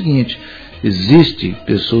pensar o seguinte, existe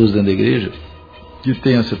pessoas dentro da igreja que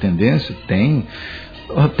têm essa tendência? Tem.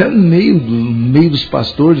 Até no meio dos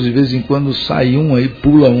pastores, de vez em quando sai um aí,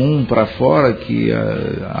 pula um para fora, que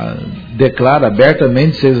declara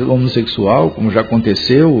abertamente ser homossexual, como já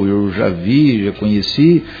aconteceu, eu já vi, já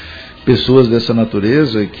conheci pessoas dessa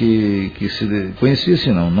natureza que se conhecia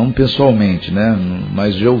assim, não pessoalmente, né?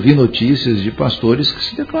 Mas já ouvi notícias de pastores que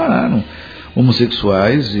se declararam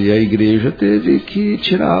homossexuais e a igreja teve que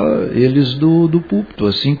tirar eles do púlpito,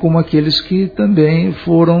 assim como aqueles que também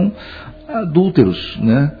foram adúlteros,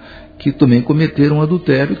 né? Que também cometeram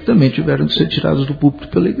adultério, que também tiveram que ser tirados do púlpito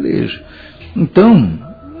pela igreja. Então,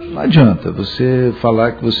 não adianta você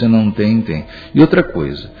falar que você não tem. E outra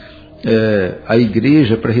coisa, a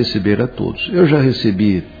igreja é para receber a todos. Eu já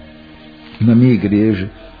recebi na minha igreja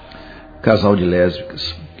casal de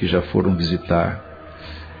lésbicas que já foram visitar,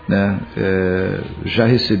 né? Já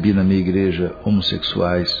recebi na minha igreja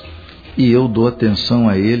homossexuais e eu dou atenção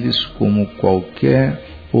a eles como qualquer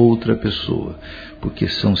outra pessoa, porque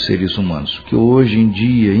são seres humanos. Porque hoje em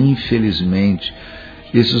dia, infelizmente,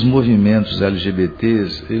 esses movimentos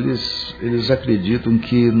LGBTs, eles acreditam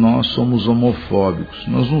que nós somos homofóbicos.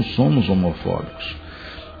 Nós não somos homofóbicos.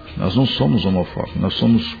 Nós não somos homofóbicos, nós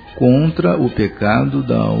somos contra o pecado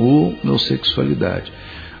da homossexualidade.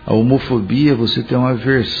 A homofobia, você tem uma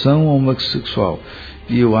aversão ao homossexual.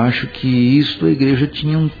 E eu acho que isto a igreja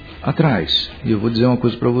tinha atrás. E eu vou dizer uma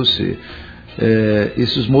coisa para você.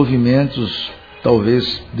 Esses movimentos,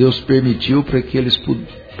 talvez Deus permitiu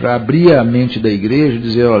para abrir a mente da igreja e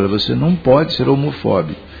dizer, olha, você não pode ser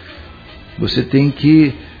homofóbico. Você tem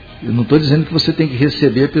que... Eu não estou dizendo que você tem que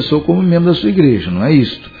receber a pessoa como membro da sua igreja, não é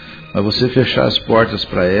isso. Mas você fechar as portas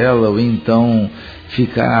para ela, ou então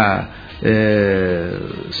ficar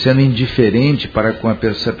sendo indiferente para com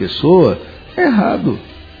essa pessoa, é errado.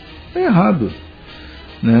 É errado.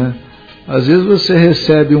 Né? Às vezes você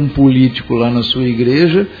recebe um político lá na sua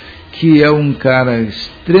igreja que é um cara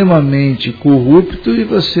extremamente corrupto e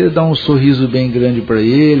você dá um sorriso bem grande para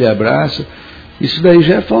ele, abraça. Isso daí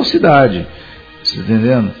já é falsidade. Você está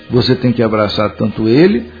entendendo? Você tem que abraçar tanto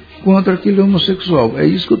ele quanto aquele homossexual. É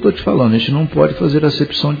isso que eu estou te falando. A gente não pode fazer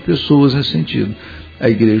acepção de pessoas nesse sentido. A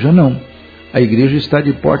igreja não. A igreja está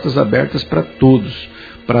de portas abertas para todos.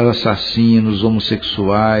 Para assassinos,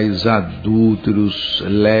 homossexuais, adúlteros,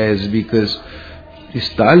 lésbicas.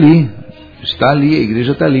 Está ali. Está ali. A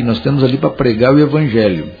igreja está ali. Nós temos ali para pregar o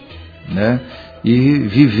evangelho. Né? E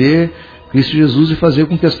viver Cristo Jesus e fazer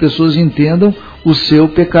com que as pessoas entendam o seu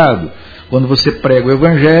pecado. Quando você prega o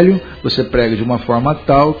evangelho, você prega de uma forma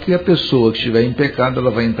tal que a pessoa que estiver em pecado, ela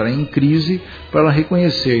vai entrar em crise para ela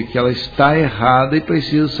reconhecer que ela está errada e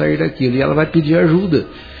precisa sair daquilo. E ela vai pedir ajuda.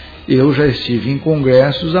 Eu já estive em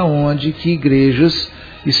congressos onde que igrejas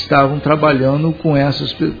estavam trabalhando com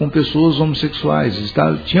pessoas homossexuais.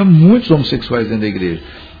 Tinha muitos homossexuais dentro da igreja.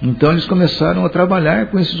 Então eles começaram a trabalhar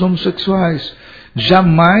com esses homossexuais.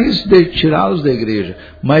 Jamais tirá-los da igreja,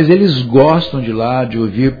 mas eles gostam de lá, de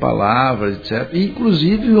ouvir palavras, etc. E,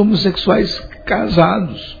 inclusive homossexuais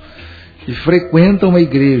casados, que frequentam a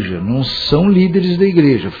igreja, não são líderes da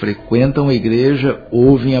igreja, frequentam a igreja,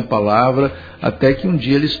 ouvem a palavra, até que um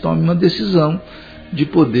dia eles tomem uma decisão de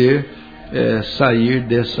poder sair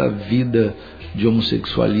dessa vida de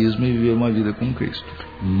homossexualismo e viver uma vida com Cristo.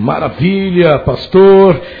 Maravilha,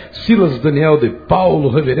 pastor Silas Daniel de Paulo,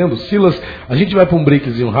 reverendo Silas. A gente vai para um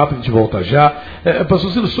breakzinho rápido, a gente volta já.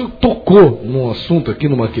 Pastor Silas, o senhor tocou num assunto aqui,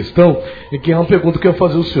 numa questão, e que é uma pergunta que eu vou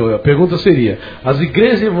fazer ao senhor. A pergunta seria: as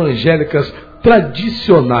igrejas evangélicas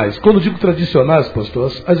tradicionais, quando eu digo tradicionais,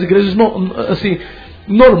 pastor, as igrejas assim,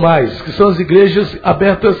 normais, que são as igrejas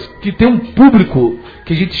abertas, que tem um público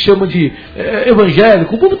que a gente chama de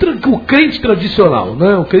evangélico, o crente tradicional,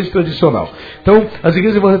 né? O crente tradicional. Então, as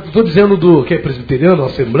igrejas evangélicas, estou dizendo que é presbiteriano,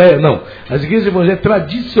 assembleia, não. As igrejas evangélicas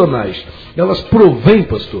tradicionais, elas provêm,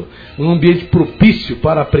 pastor, um ambiente propício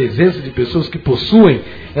para a presença de pessoas que possuem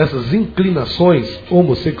essas inclinações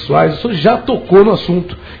homossexuais. O senhor já tocou no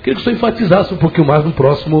assunto. Queria que o senhor enfatizasse um pouquinho mais no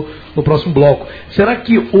próximo bloco. Será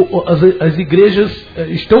que as igrejas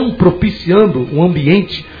estão propiciando um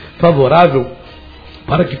ambiente favorável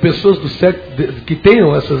para que pessoas do sexo que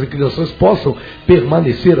tenham essas inclinações possam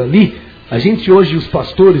permanecer ali? A gente hoje, os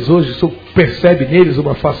pastores hoje, percebe neles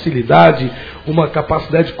uma facilidade, uma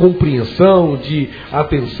capacidade de compreensão, de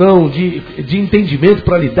atenção, de entendimento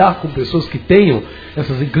para lidar com pessoas que tenham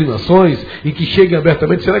essas inclinações e que cheguem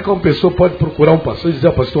abertamente. Será que uma pessoa pode procurar um pastor e dizer: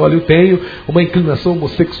 pastor, olha, eu tenho uma inclinação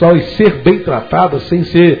homossexual, e ser bem tratada, sem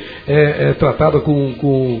ser tratada com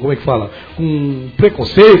como é que fala? Com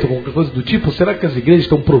preconceito, com qualquer coisa do tipo? Será que as igrejas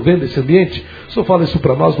estão provendo esse ambiente? O senhor fala isso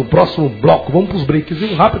para nós no próximo bloco. Vamos para os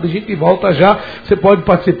breakzinhos rápido, a gente volta já. Você pode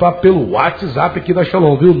participar pelo WhatsApp aqui da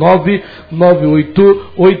Shalom, viu?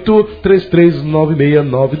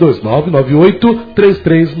 998-339692.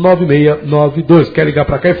 998-339692. Quer ligar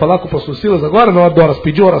para cá e falar com o pastor Silas agora? Não adora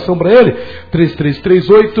pedir oração para ele?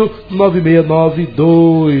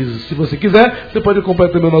 3338-9692. Se você quiser, você pode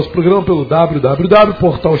acompanhar também o nosso programa pelo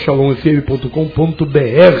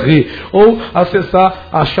www.portalshalomfm.com.br ou acessar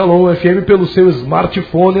a Shalom FM pelo seu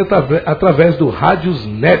smartphone através do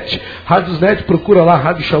Rádiosnet. Rádiosnet, procura lá,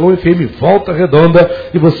 Rádio Shalom FM Volta Redonda,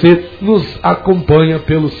 e você nos acompanha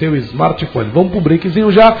pelo seu smartphone. Vamos para o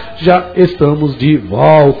breakzinho já estamos de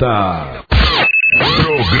volta.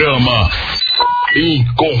 Programa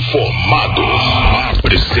Inconformados.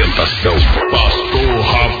 Apresentação: Pastor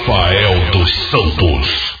Rafael dos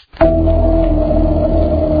Santos.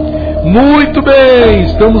 Muito bem,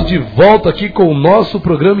 estamos de volta aqui com o nosso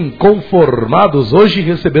programa Inconformados. Hoje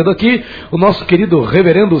recebendo aqui o nosso querido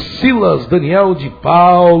reverendo Silas Daniel de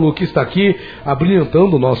Paulo, que está aqui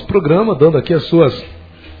abrilhantando o nosso programa, dando aqui as suas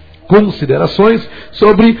considerações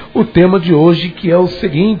sobre o tema de hoje, que é o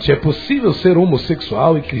seguinte: é possível ser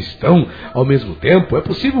homossexual e cristão ao mesmo tempo? É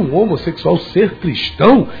possível um homossexual ser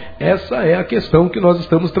cristão? Essa é a questão que nós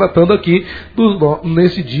estamos tratando aqui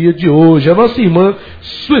nesse dia de hoje. A nossa irmã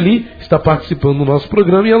Sueli está participando do nosso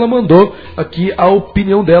programa e ela mandou aqui a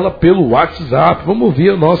opinião dela pelo WhatsApp. Vamos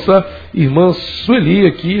ouvir a nossa irmã Sueli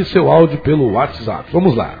aqui, seu áudio pelo WhatsApp.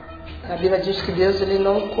 Vamos lá. A Bíblia diz que Deus ele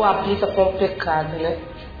não coabita com o pecado, né?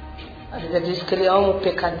 A Bíblia diz que ele ama o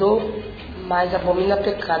pecador, mas abomina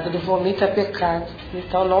pecado, ele vomita pecado.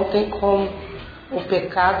 Então não tem como o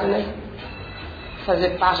pecado, né,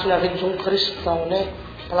 fazer parte na vida de um cristão, né?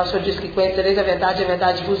 A palavra diz que conhecereis a verdade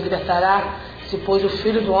vos libertará, se pois o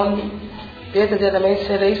Filho do Homem, verdadeiramente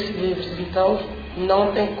sereis livres. Então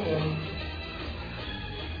não tem como.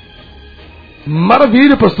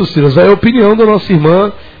 Maravilha, pastor Silas, é a opinião da nossa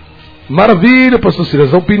irmã. Maravilha, pastor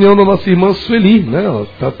Silas, a opinião da nossa irmã Sueli, né? Ela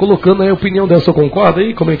está colocando aí a opinião dela, você concorda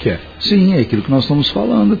aí? Como é que é? Sim, é aquilo que nós estamos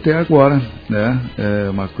falando até agora, né? É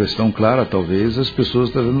uma questão clara, talvez as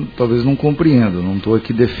pessoas talvez não compreendam. Não estou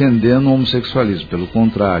aqui defendendo o homossexualismo, pelo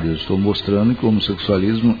contrário, eu estou mostrando que o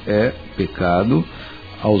homossexualismo é pecado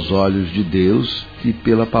aos olhos de Deus e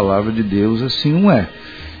pela palavra de Deus assim não é.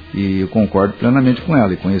 E eu concordo plenamente com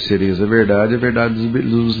ela. E conhecereis a verdade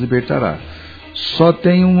vos libertará. Só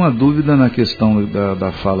tem uma dúvida na questão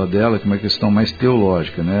da fala dela, que é uma questão mais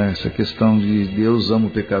teológica, né? Essa questão de Deus ama o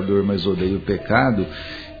pecador, mas odeia o pecado.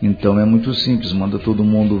 Então é muito simples, manda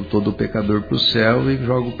todo pecador para o céu e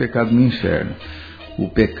joga o pecado no inferno. O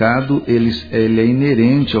pecado, ele é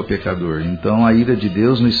inerente ao pecador. Então a ira de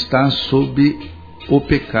Deus não está sobre o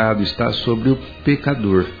pecado, está sobre o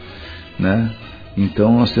pecador, né?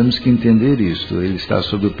 Então nós temos que entender isso. Ele está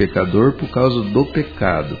sobre o pecador por causa do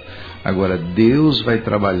pecado. Agora, Deus vai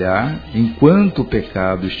trabalhar enquanto o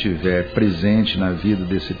pecado estiver presente na vida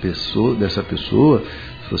dessa pessoa.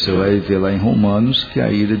 Você vai ver lá em Romanos que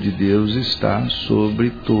a ira de Deus está sobre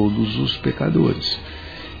todos os pecadores.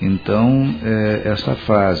 Então, essa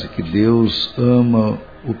frase que Deus ama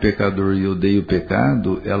o pecador e odeia o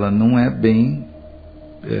pecado, ela não é bem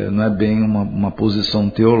uma posição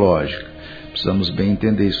teológica. Precisamos bem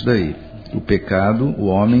entender isso daí. O pecado, o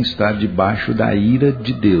homem está debaixo da ira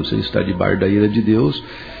de Deus. Ele está debaixo da ira de Deus,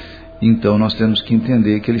 então nós temos que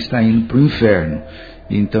entender que ele está indo para o inferno.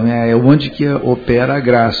 Então é onde que opera a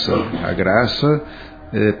graça. A graça,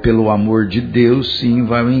 pelo amor de Deus, sim,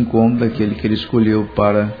 vai ao encontro daquele que ele escolheu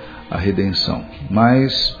para a redenção.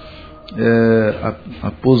 Mas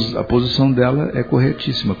a posição dela é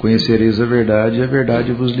corretíssima. Conhecereis a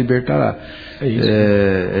verdade vos libertará. É isso.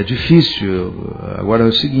 É difícil. Agora é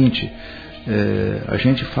o seguinte, a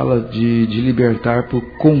gente fala de libertar por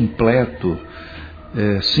completo.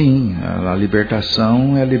 Sim, a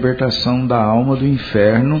libertação é a libertação da alma do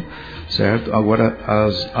inferno, certo? Agora,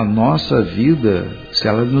 a nossa vida, se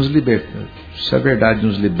ela nos liberta, se a verdade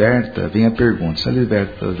nos liberta, vem a pergunta: se a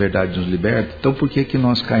verdade nos liberta, então por que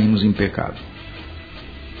nós caímos em pecado?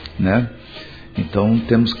 Né? Então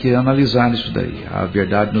temos que analisar isso daí. A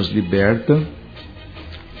verdade nos liberta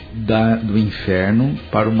do inferno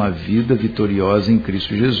para uma vida vitoriosa em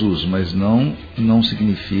Cristo Jesus, mas não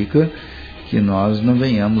significa que nós não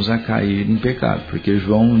venhamos a cair em pecado, porque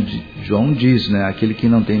João diz, né, aquele que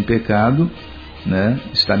não tem pecado, né,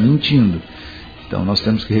 está mentindo. Então nós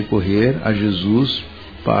temos que recorrer a Jesus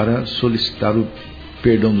para solicitar o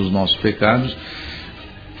perdão dos nossos pecados,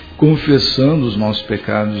 confessando os nossos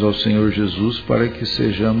pecados ao Senhor Jesus, para que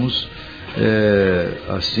sejamos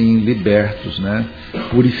assim libertos, né,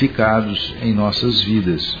 purificados em nossas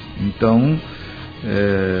vidas. Então,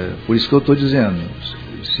 por isso que eu estou dizendo,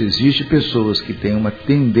 se existe pessoas que têm uma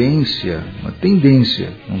tendência,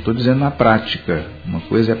 não estou dizendo na prática, uma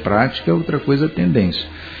coisa é prática, outra coisa é tendência.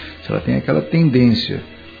 Se ela tem aquela tendência,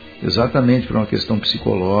 exatamente por uma questão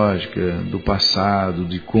psicológica, do passado,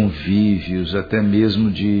 de convívios, até mesmo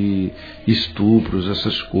de estupros,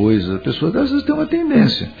 essas coisas, a pessoa às vezes tem uma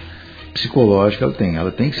tendência psicológica,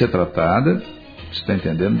 ela tem que ser tratada, você está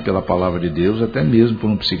entendendo, pela palavra de Deus, até mesmo por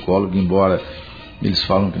um psicólogo, embora eles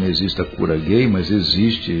falam que não existe a cura gay, mas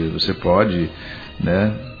existe, você pode,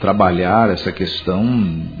 né, trabalhar essa questão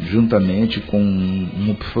juntamente com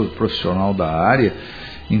um profissional da área.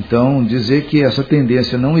 Então, dizer que essa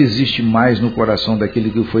tendência não existe mais no coração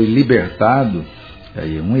daquele que foi libertado,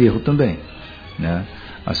 aí é um erro também, né?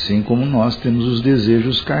 Assim como nós temos os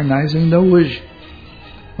desejos carnais ainda hoje.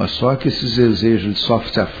 Mas só que esses desejos só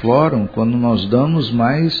se afloram quando nós damos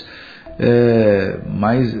mais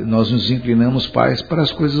nós nos inclinamos mais para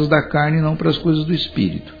as coisas da carne e não para as coisas do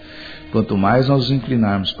Espírito. Quanto mais nós nos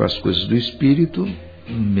inclinarmos para as coisas do Espírito,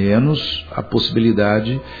 menos a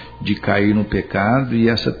possibilidade de cair no pecado, e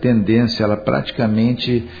essa tendência, ela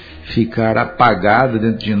praticamente ficar apagada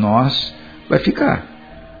dentro de nós, vai ficar.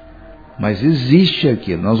 Mas existe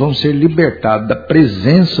aquilo, nós vamos ser libertados da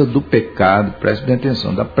presença do pecado, preste bem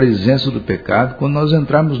atenção, da presença do pecado, quando nós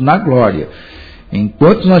entrarmos na glória.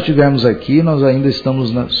 Enquanto nós estivermos aqui, nós ainda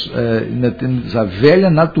estamos ainda temos a velha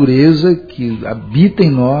natureza que habita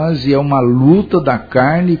em nós, e é uma luta da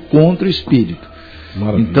carne contra o espírito.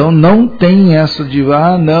 Maravilha. Então não tem essa de,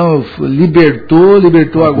 não,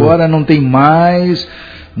 libertou agora, não tem mais.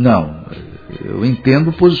 Não, eu entendo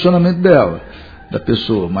o posicionamento dela, da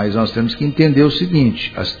pessoa, mas nós temos que entender o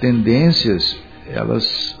seguinte: as tendências,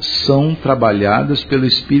 elas são trabalhadas pelo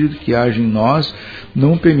Espírito que age em nós,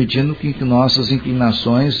 não permitindo que nossas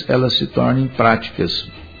inclinações elas se tornem práticas.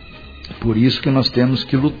 Por isso que nós temos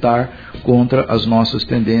que lutar contra as nossas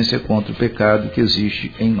tendências, contra o pecado que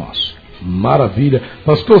existe em nós. Maravilha.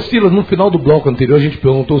 Pastor Silas, no final do bloco anterior a gente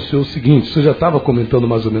perguntou o senhor o seguinte, você já estava comentando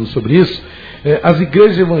mais ou menos sobre isso, as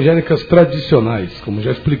igrejas evangélicas tradicionais, como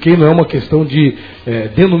já expliquei, não é uma questão de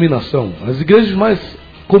denominação, as igrejas mais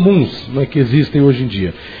comuns, né, que existem hoje em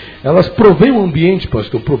dia, elas provêm um ambiente,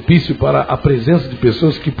 pastor, propício para a presença de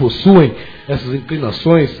pessoas que possuem essas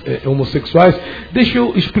inclinações homossexuais. Deixa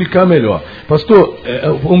eu explicar melhor. Pastor,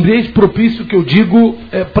 o ambiente propício que eu digo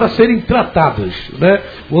é para serem tratadas, né?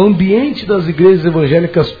 O ambiente das igrejas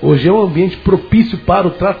evangélicas hoje é um ambiente propício para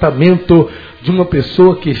o tratamento de uma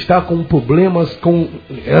pessoa que está com problemas com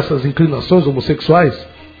essas inclinações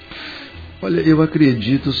homossexuais? Olha, eu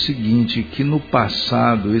acredito o seguinte, que no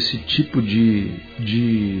passado esse tipo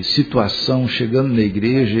de situação chegando na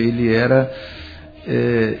igreja, ele era,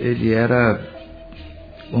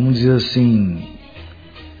 vamos dizer assim,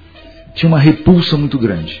 tinha uma repulsa muito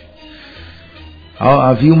grande.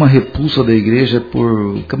 Havia uma repulsa da igreja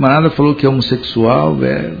o camarada falou que é homossexual,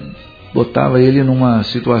 botava ele numa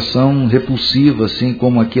situação repulsiva, assim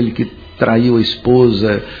como aquele que traiu a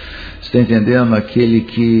esposa, está entendendo? Aquele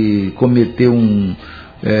que cometeu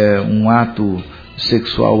um ato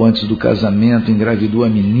sexual antes do casamento, engravidou a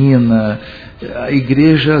menina. A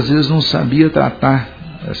igreja às vezes não sabia tratar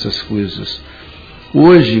essas coisas.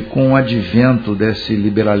 Hoje, com o advento desse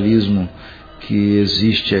liberalismo que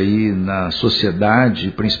existe aí na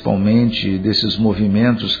sociedade, principalmente desses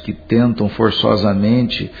movimentos que tentam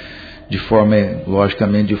forçosamente,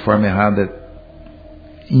 logicamente de forma errada,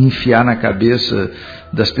 enfiar na cabeça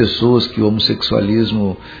das pessoas que o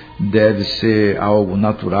homossexualismo deve ser algo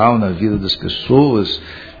natural na vida das pessoas,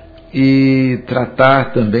 e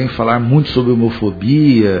tratar também, falar muito sobre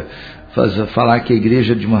homofobia, falar que a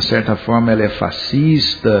igreja de uma certa forma ela é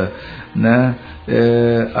fascista, né?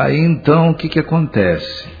 Aí então o que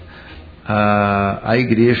acontece? A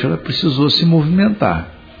igreja ela precisou se movimentar,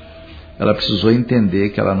 ela precisou entender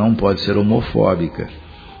que ela não pode ser homofóbica,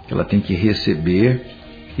 que ela tem que receber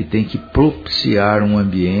e tem que propiciar um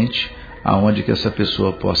ambiente aonde que essa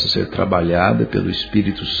pessoa possa ser trabalhada pelo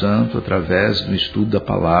Espírito Santo através do estudo da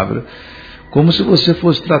palavra, como se você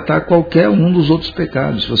fosse tratar qualquer um dos outros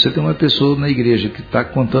pecados. Se você tem uma pessoa na igreja que está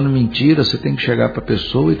contando mentira, você tem que chegar para a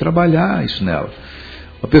pessoa e trabalhar isso nela.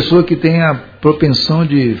 Uma pessoa que tem a propensão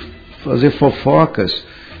de fazer fofocas,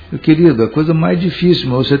 meu querido, a coisa mais difícil,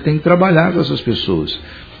 mas você tem que trabalhar com essas pessoas.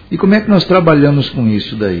 E como é que nós trabalhamos com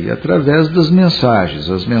isso daí? Através das mensagens,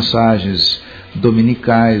 as mensagens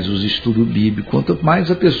dominicais, os estudos bíblicos. Quanto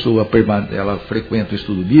mais a pessoa ela frequenta o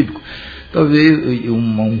estudo bíblico, talvez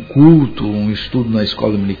um culto, um estudo na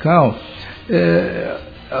escola dominical,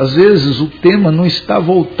 às vezes o tema não está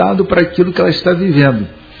voltado para aquilo que ela está vivendo,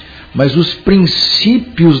 mas os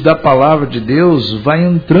princípios da palavra de Deus vai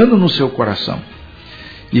entrando no seu coração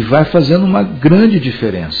e vai fazendo uma grande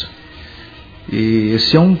diferença. E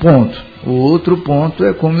esse é um ponto. O outro ponto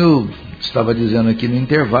é, como eu estava dizendo aqui no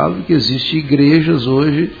intervalo, que existem igrejas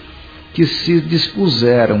hoje que se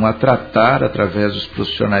dispuseram a tratar, através dos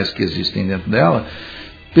profissionais que existem dentro dela,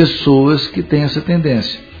 pessoas que têm essa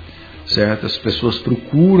tendência, certo? As pessoas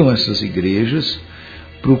procuram essas igrejas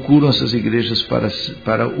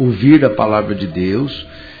para ouvir a palavra de Deus,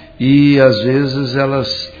 e às vezes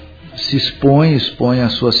elas se expõem a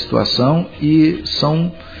sua situação e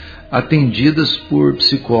são atendidas por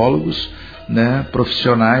psicólogos, né,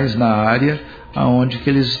 profissionais na área, aonde que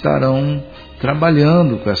eles estarão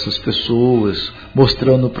trabalhando com essas pessoas,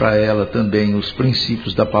 mostrando para ela também os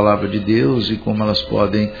princípios da palavra de Deus e como elas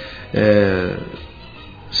podem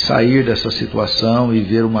sair dessa situação e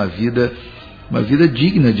ver uma vida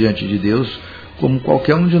digna diante de Deus, como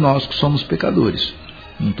qualquer um de nós que somos pecadores.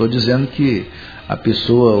 Não estou dizendo que a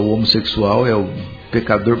pessoa, o homossexual, é o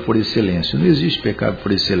pecador por excelência. Não existe pecado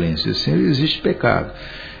por excelência, sempre existe pecado.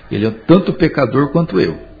 Ele é tanto pecador quanto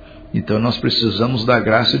eu. Então nós precisamos da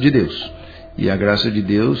graça de Deus. E a graça de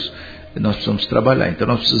Deus nós precisamos trabalhar. Então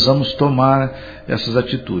nós precisamos tomar essas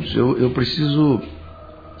atitudes. Eu preciso...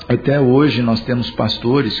 Até hoje nós temos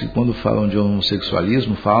pastores que, quando falam de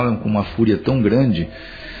homossexualismo, falam com uma fúria tão grande,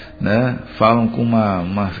 né? Falam com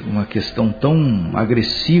uma questão tão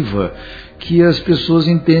agressiva, que as pessoas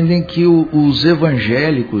entendem que os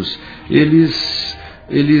evangélicos, eles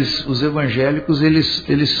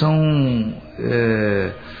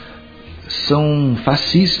são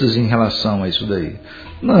fascistas em relação a isso daí.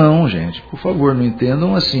 Não, gente, por favor, não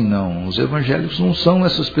entendam assim, não. Os evangélicos não são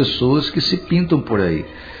essas pessoas que se pintam por aí,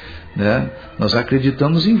 né? Nós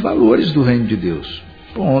acreditamos em valores do reino de Deus.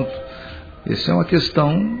 Ponto. Essa é uma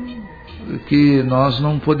questão que nós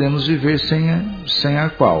não podemos viver sem a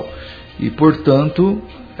qual. E, portanto,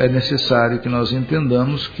 é necessário que nós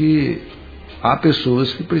entendamos que há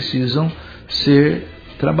pessoas que precisam ser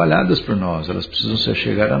trabalhadas por nós, elas precisam se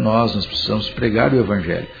achegar a nós precisamos pregar o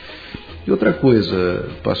Evangelho. E outra coisa,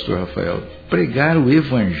 pastor Rafael, pregar o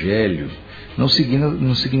Evangelho não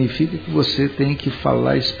significa que você tem que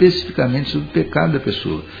falar especificamente sobre o pecado da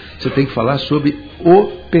pessoa. Você tem que falar sobre o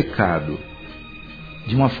pecado,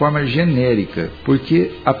 de uma forma genérica,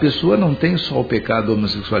 porque a pessoa não tem só o pecado do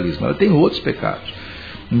homossexualismo, ela tem outros pecados.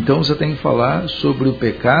 Então você tem que falar sobre o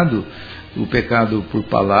pecado por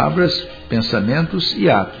palavras, pensamentos e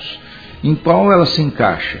atos. Em qual ela se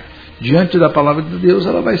encaixa? Diante da palavra de Deus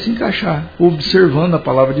ela vai se encaixar. Observando a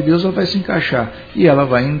palavra de Deus ela vai se encaixar. E ela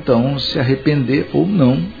vai então se arrepender ou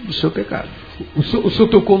não do seu pecado. O senhor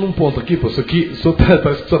tocou num ponto aqui, pastor, que o senhor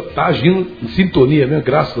parece que o senhor está agindo em sintonia, né?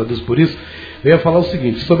 Graças a Deus por isso. Eu ia falar o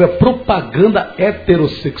seguinte, sobre a propaganda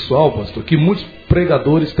heterossexual, pastor, que muitos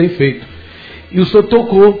pregadores têm feito. E o senhor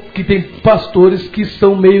tocou que tem pastores que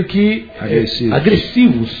são meio que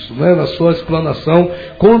agressivos, né, na sua explanação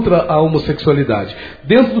contra a homossexualidade.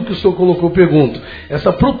 Dentro do que o senhor colocou, eu pergunto,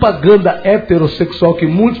 essa propaganda heterossexual que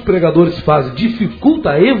muitos pregadores fazem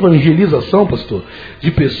dificulta a evangelização, pastor,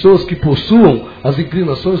 de pessoas que possuam as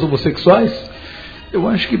inclinações homossexuais? Eu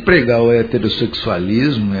acho que pregar o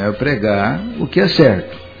heterossexualismo é pregar o que é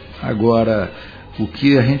certo. Agora, o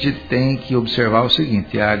que a gente tem que observar é o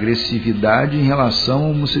seguinte, é a agressividade em relação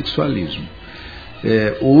ao homossexualismo.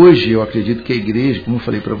 Hoje eu acredito que a igreja, como eu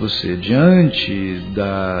falei para você, diante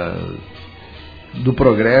do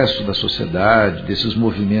progresso da sociedade, desses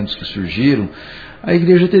movimentos que surgiram, a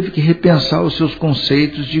igreja teve que repensar os seus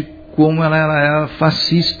conceitos de como ela era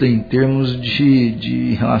fascista em termos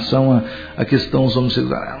de relação à questão dos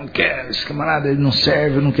homossexuais. Não quero, esse camarada ele não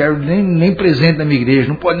serve, eu não quero nem presente na minha igreja,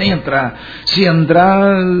 não pode nem entrar. Se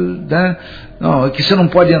entrar, né? Não, é que você não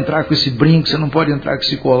pode entrar com esse brinco, você não pode entrar com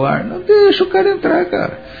esse colar. Não, deixa o cara entrar,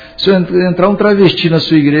 cara. Se entrar um travesti na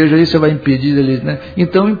sua igreja, aí você vai impedir ele, né?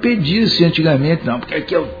 Então impedia-se antigamente, não, porque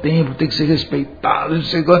aqui é o templo, tem que ser respeitado, não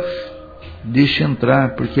sei qual. Deixa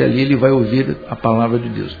entrar, porque ali ele vai ouvir a palavra de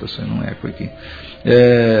Deus. Está saindo um eco aqui.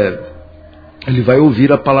 Ele vai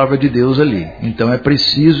ouvir a palavra de Deus ali. Então é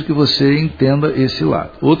preciso que você entenda esse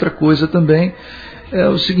lado. Outra coisa também é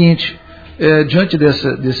o seguinte, diante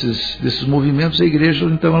desses movimentos, a igreja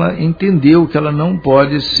então ela entendeu que ela não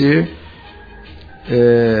pode ser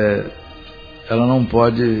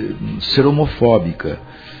homofóbica.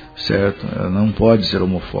 Certo? Ela não pode ser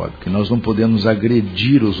homofóbica. Nós não podemos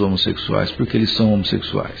agredir os homossexuais porque eles são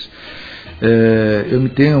homossexuais. Eu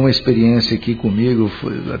tenho uma experiência aqui comigo,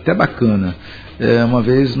 foi até bacana. Uma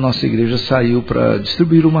vez nossa igreja saiu para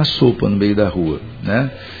distribuir uma sopa no meio da rua,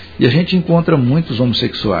 né? E a gente encontra muitos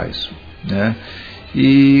homossexuais, né?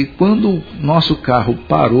 E quando nosso carro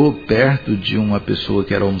parou perto de uma pessoa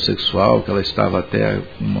que era homossexual, que ela estava até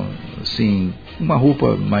uma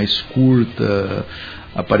roupa mais curta,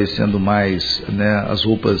 aparecendo mais, né, as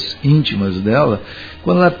roupas íntimas dela,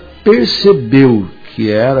 quando ela percebeu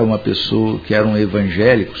que era uma pessoa, que eram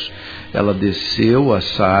evangélicos, ela desceu a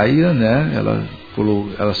saia, né,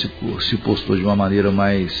 ela se postou de uma maneira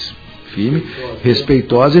mais firme,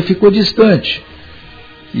 respeitosa e ficou distante.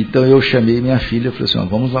 Então eu chamei minha filha e falei assim,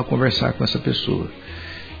 vamos lá conversar com essa pessoa.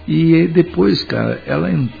 E depois, cara,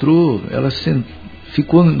 ela entrou,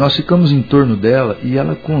 nós ficamos em torno dela e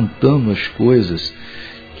ela contando as coisas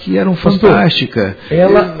que eram fantásticas.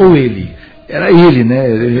 Ela ou ele? Era ele, né?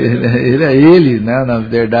 Ele, né? Na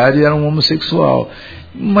verdade, era um homossexual.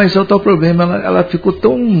 Mas é o tal problema, ela ficou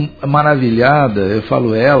tão maravilhada, eu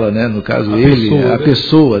falo ela, né? No caso a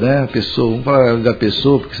pessoa, né? A pessoa, vamos falar da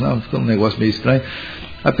pessoa, porque senão fica um negócio meio estranho.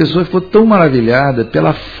 A pessoa ficou tão maravilhada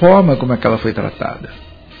pela forma como é que ela foi tratada.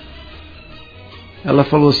 ela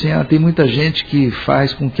falou assim, tem muita gente que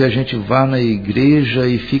faz com que a gente vá na igreja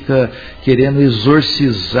e fica querendo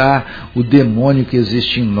exorcizar o demônio que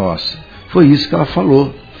existe em nós. Foi isso que ela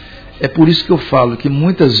falou. É por isso que eu falo que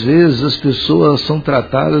muitas vezes as pessoas são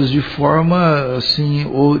tratadas de forma assim,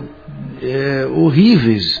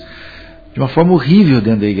 horríveis, de uma forma horrível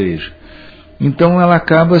dentro da igreja. Então ela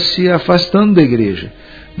acaba se afastando da igreja,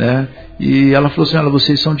 né? E ela falou assim,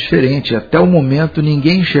 vocês são diferentes. Até o momento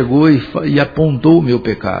ninguém chegou e apontou o meu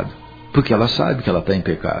pecado, porque ela sabe que ela está em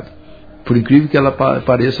pecado. Por incrível que ela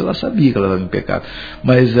pareça, ela sabia que ela estava em pecado.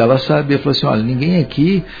 Mas ela sabia, falou assim, ninguém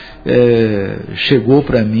aqui chegou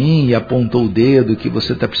para mim e apontou o dedo que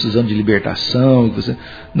você está precisando de libertação. Que você...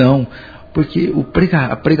 Não, porque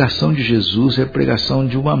a pregação de Jesus é a pregação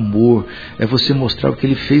de um amor. É você mostrar o que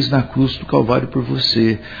Ele fez na cruz do Calvário por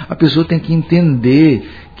você. A pessoa tem que entender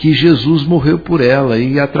que Jesus morreu por ela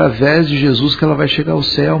e através de Jesus que ela vai chegar ao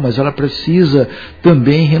céu, mas ela precisa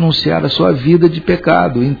também renunciar à sua vida de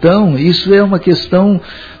pecado. Então, isso é uma questão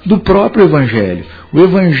do próprio Evangelho. O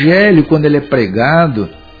Evangelho, quando ele é pregado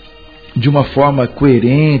de uma forma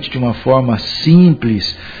coerente, de uma forma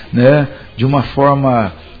simples, né, de uma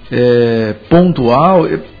forma pontual,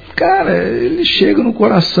 cara, ele chega no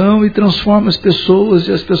coração e transforma as pessoas,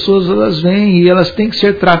 e as pessoas elas vêm e elas têm que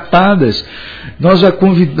ser tratadas. Nós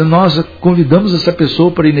convidamos essa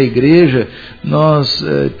pessoa para ir na igreja,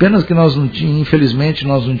 apenas que infelizmente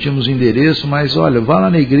nós não tínhamos endereço, mas olha, vá lá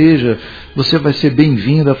na igreja, você vai ser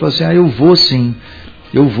bem-vindo. Ela fala assim, eu vou sim.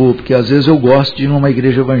 Eu vou, porque às vezes eu gosto de ir numa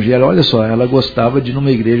igreja evangélica. Olha só, ela gostava de ir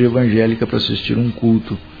numa igreja evangélica para assistir um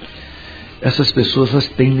culto. Essas pessoas elas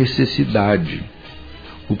têm necessidade.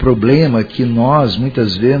 O problema é que nós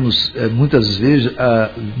muitas vezes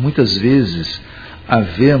a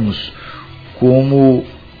vemos como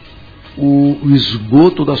o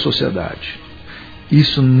esgoto da sociedade.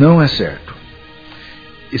 Isso não é certo.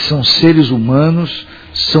 E são seres humanos,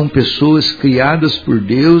 são pessoas criadas por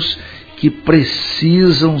Deus que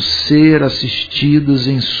precisam ser assistidas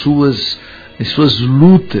em suas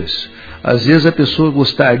lutas. Às vezes a pessoa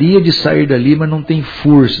gostaria de sair dali, mas não tem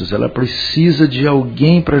forças. Ela precisa de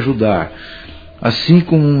alguém para ajudar. Assim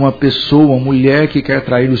como uma mulher que quer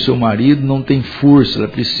trair o seu marido, não tem força. Ela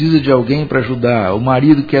precisa de alguém para ajudar. O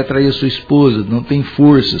marido quer trair a sua esposa, não tem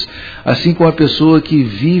forças. Assim como a pessoa que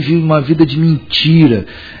vive uma vida de mentira.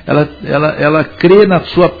 Ela crê na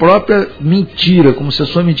sua própria mentira, como se a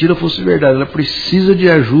sua mentira fosse verdade. Ela precisa de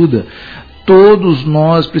ajuda. Todos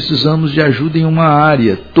nós precisamos de ajuda em uma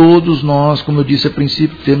área. Todos nós, como eu disse a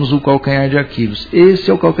princípio, temos o calcanhar de Aquiles. Esse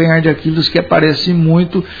é o calcanhar de Aquiles que aparece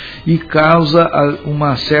muito e causa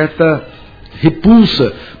uma certa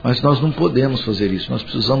repulsa, mas nós não podemos fazer isso. Nós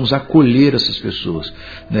precisamos acolher essas pessoas,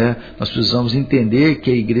 né? Nós precisamos entender que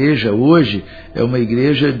a igreja hoje é uma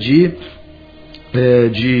igreja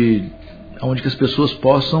onde que as pessoas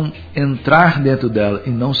possam entrar dentro dela e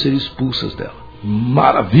não ser expulsas dela.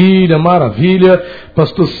 Maravilha, maravilha.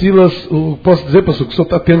 Pastor Silas, posso dizer, pastor, que o senhor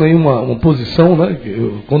está tendo aí uma posição, né?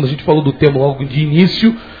 Quando a gente falou do tema logo de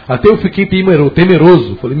início, até eu fiquei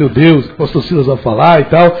temeroso. Falei, meu Deus, o que o pastor Silas vai falar e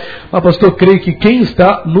tal. Mas, pastor, creio que quem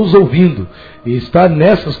está nos ouvindo e está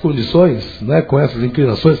nessas condições, né, com essas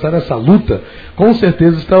inclinações, está nessa luta, com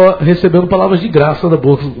certeza está recebendo palavras de graça da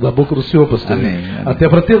boca do Senhor, pastor. Amém. Até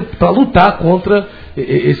para lutar contra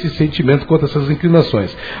esse sentimento, contra essas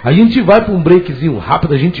inclinações. A gente vai para um breakzinho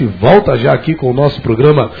rápido, a gente volta já aqui com o nosso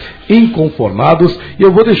programa Inconformados, e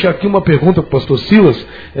eu vou deixar aqui uma pergunta para o pastor Silas,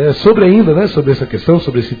 sobre essa questão,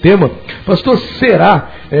 sobre esse tema. Pastor,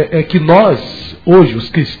 será que nós, hoje, os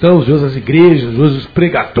cristãos de hoje, as igrejas, hoje, os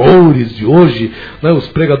pregadores de hoje, né, os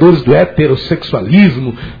pregadores do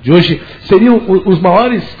heterossexualismo de hoje, seriam os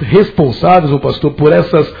maiores responsáveis, pastor, por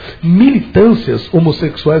essas militâncias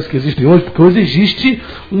homossexuais que existem hoje? Porque hoje existe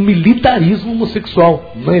um militarismo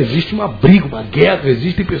homossexual, né? Existe uma briga, uma guerra,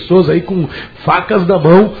 existem pessoas aí com facas na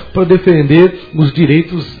mão para defender os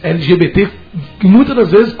direitos LGBT, e muitas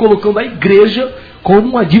das vezes colocando a igreja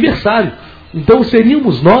como um adversário. Então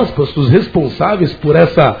seríamos nós, pastor, os responsáveis por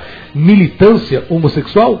essa militância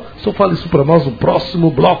homossexual? Só fala isso para nós no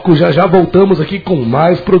próximo bloco. Já voltamos aqui com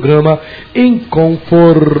mais programa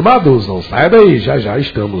Inconformados. Não saia daí, já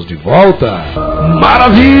estamos de volta.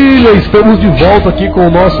 Maravilha! Estamos de volta aqui com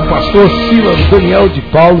o nosso pastor Silas Daniel de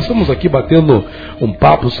Paulo. Estamos aqui batendo um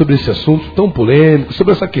papo sobre esse assunto tão polêmico,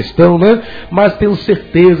 sobre essa questão, né? Mas tenho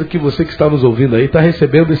certeza que você que está nos ouvindo aí está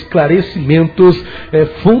recebendo esclarecimentos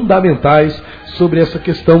fundamentais sobre essa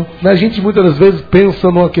questão. A gente muitas das vezes pensa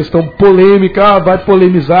numa questão polêmica, vai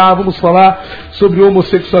polemizar, vamos falar sobre o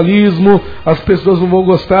homossexualismo, as pessoas não vão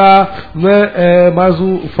gostar, né? Mas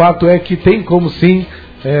o fato é que tem como sim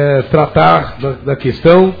tratar da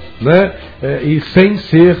questão, né? E sem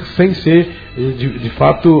ser de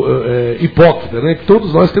fato hipócrita, né? Que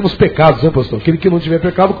todos nós temos pecados, né, pastor? Aquele que não tiver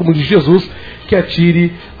pecado, como diz Jesus, que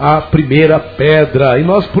atire a primeira pedra. E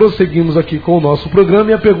nós prosseguimos aqui com o nosso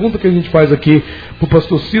programa, e a pergunta que a gente faz aqui para o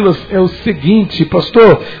pastor Silas é o seguinte: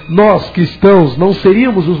 pastor, nós cristãos não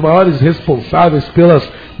seríamos os maiores responsáveis pelas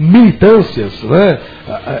militâncias, né,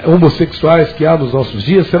 homossexuais que há nos nossos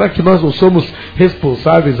dias? Será que nós não somos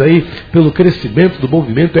responsáveis aí pelo crescimento do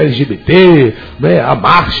movimento LGBT, né, a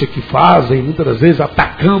marcha que fazem, muitas das vezes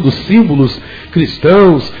atacando símbolos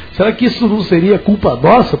cristãos? Será que isso não seria culpa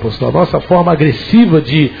nossa, pastor? A nossa forma agressiva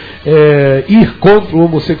de ir contra o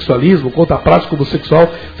homossexualismo, contra a prática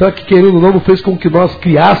homossexual, será que, querendo ou não, fez com que nós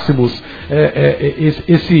criássemos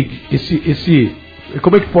esse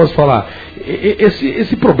como é que posso falar?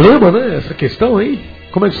 Esse problema, né? Essa questão aí?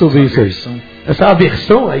 Como é que o senhor vê isso aí? Essa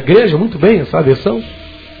aversão à igreja, muito bem, essa aversão?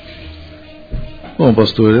 Bom,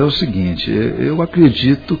 pastor, é o seguinte, eu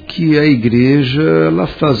acredito que a igreja, ela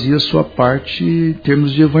fazia a sua parte em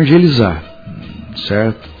termos de evangelizar,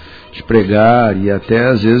 certo? De pregar e até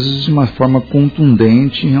às vezes de uma forma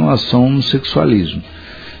contundente em relação ao homossexualismo.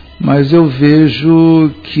 Mas eu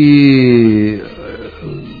vejo que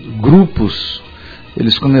grupos,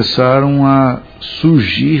 eles começaram a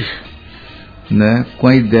surgir, né, com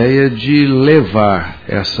a ideia de levar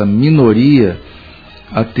essa minoria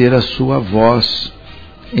a ter a sua voz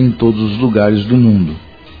em todos os lugares do mundo.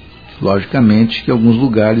 Logicamente que alguns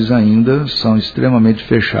lugares ainda são extremamente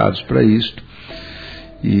fechados para isto,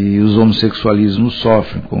 e os homossexualismos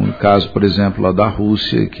sofrem, como o caso, por exemplo, lá da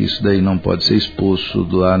Rússia, que isso daí não pode ser exposto,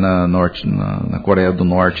 lá na Coreia do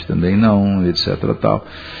Norte também não, etc. tal.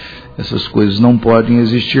 Essas coisas não podem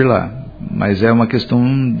existir lá, mas é uma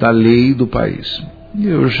questão da lei do país.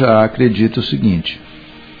 Eu já acredito o seguinte: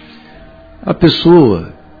 a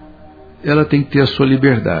pessoa, ela tem que ter a sua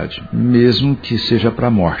liberdade, mesmo que seja para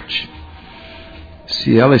a morte.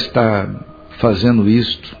 Se ela está fazendo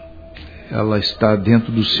isto, ela está dentro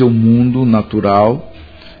do seu mundo natural,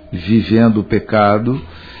 vivendo o pecado,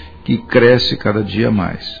 que cresce cada dia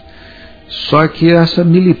mais. Só que essa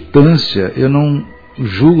militância, eu não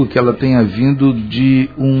julgo que ela tenha vindo de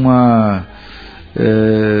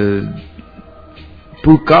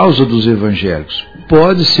por causa dos evangélicos.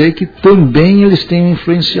 Pode ser que também eles tenham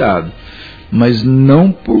influenciado, mas não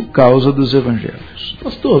por causa dos evangélicos.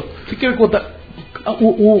 Pastor, você quer me contar,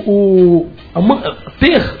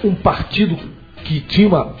 ter um partido que tinha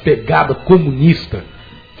uma pegada comunista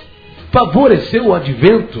favoreceu o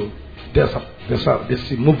advento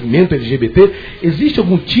desse movimento LGBT? Existe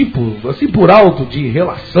algum tipo, assim por alto, de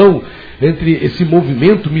relação entre esse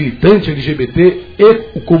movimento militante LGBT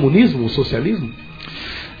e o comunismo, o socialismo?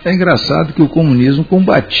 É engraçado que o comunismo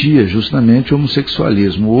combatia justamente o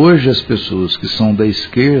homossexualismo. Hoje as pessoas que são da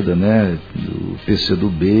esquerda, né, do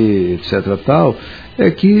PCdoB, etc. tal, é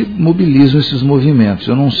que mobilizam esses movimentos.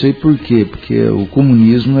 Eu não sei por quê, porque o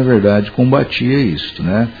comunismo, na verdade, combatia isso,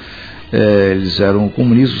 né? Eles eram, o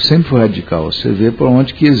comunismo sempre foi radical. Você vê por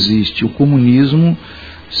onde que existe o comunismo,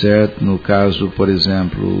 certo? No caso, por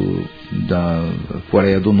exemplo, da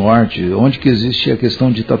Coreia do Norte, onde que existe a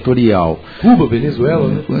questão ditatorial. Cuba,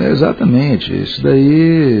 Venezuela, né? Exatamente. Isso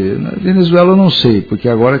daí, na Venezuela eu não sei, porque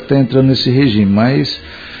agora que está entrando nesse regime, mas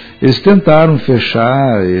eles tentaram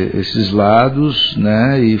fechar esses lados,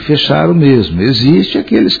 né, e fecharam mesmo. Existe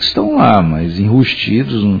aqueles que estão lá, mas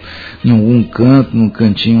enrustidos em algum canto, num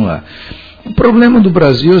cantinho lá. O problema do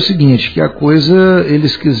Brasil é o seguinte, que a coisa,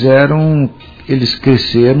 eles cresceram,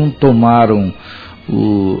 tomaram,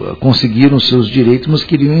 conseguiram seus direitos, mas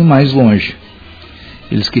queriam ir mais longe.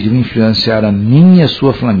 Eles queriam influenciar a minha e a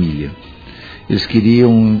sua família. Eles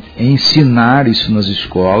queriam ensinar isso nas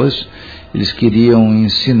escolas. Eles queriam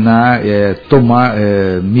ensinar, tomar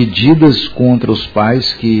medidas contra os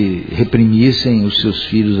pais que reprimissem os seus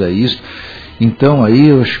filhos a isso. Então aí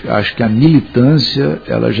eu acho que a militância,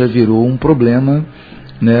 ela já virou um problema,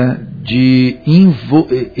 né, de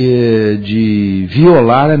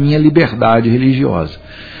violar a minha liberdade religiosa.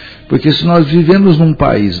 Porque se nós vivemos num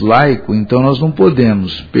país laico, então nós não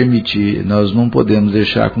podemos permitir, nós não podemos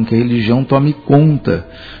deixar com que a religião tome conta.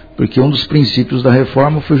 Porque um dos princípios da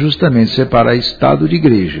reforma foi justamente separar Estado de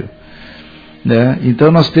Igreja, né?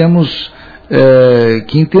 Então nós temos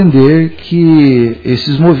que entender que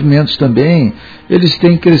esses movimentos também, eles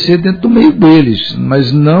têm que crescer dentro do meio deles,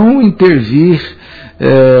 mas não intervir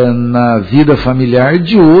na vida familiar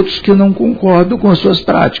de outros que não concordam com as suas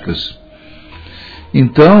práticas.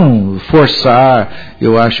 Então, forçar,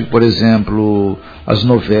 eu acho que, por exemplo, as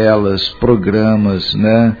novelas, programas,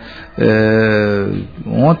 né?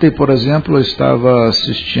 Ontem, por exemplo, eu estava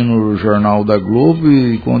assistindo o Jornal da Globo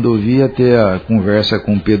e quando eu vi até a conversa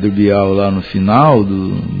com o Pedro Bial lá no final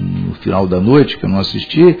da noite, que eu não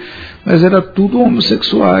assisti, mas era tudo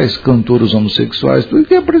homossexuais, cantores homossexuais, tudo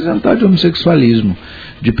que é apresentar de homossexualismo,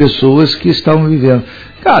 de pessoas que estavam vivendo.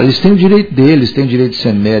 Cara, eles têm o direito deles, têm o direito de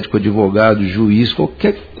ser médico, advogado, juiz,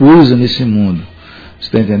 qualquer coisa nesse mundo. Você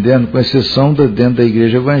está entendendo? Com exceção dentro da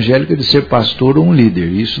igreja evangélica de ser pastor ou um líder.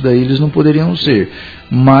 Isso daí eles não poderiam ser.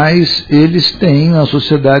 Mas eles têm na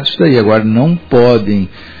sociedade isso daí. Agora, não podem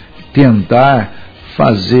tentar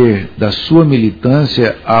fazer da sua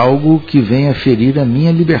militância algo que venha ferir a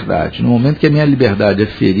minha liberdade. No momento que a minha liberdade é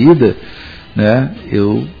ferida, né,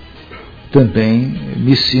 eu também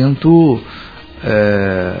me sinto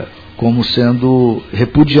como sendo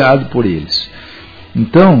repudiado por eles.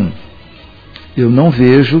 Então, eu não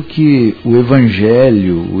vejo que o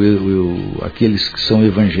evangelho, aqueles que são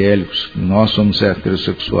evangélicos, nós somos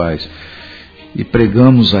heterossexuais, e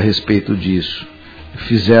pregamos a respeito disso,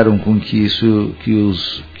 fizeram com que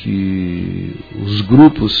os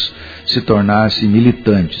grupos se tornassem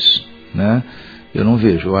militantes, né? Eu não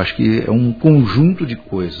vejo, eu acho que é um conjunto de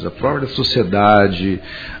coisas, a própria sociedade,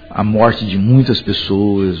 a morte de muitas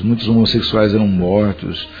pessoas, muitos homossexuais eram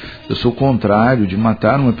mortos. Eu sou contrário de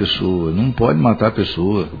matar uma pessoa, não pode matar a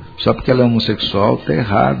pessoa, só porque ela é homossexual, está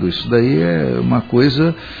errado. Isso daí é uma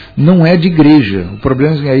coisa, não é de igreja, o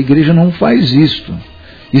problema é que a igreja não faz isso,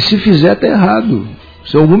 e se fizer está errado,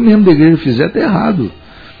 se algum membro da igreja fizer está errado.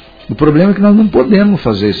 O problema é que nós não podemos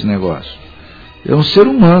fazer esse negócio. É um ser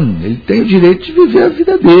humano, ele tem o direito de viver a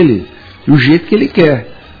vida dele, do jeito que ele quer.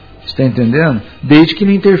 Você está entendendo? Desde que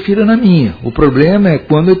não interfira na minha. O problema é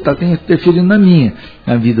quando ele está interferindo na minha,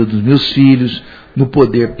 na vida dos meus filhos, no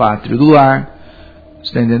poder pátrio do lar. Você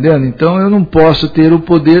está entendendo? Então eu não posso ter o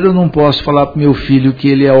poder, eu não posso falar para o meu filho que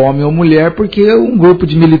ele é homem ou mulher, porque um grupo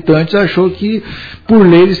de militantes achou que, por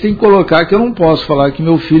lei, eles têm que colocar que eu não posso falar que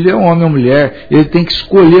meu filho é homem ou mulher, ele tem que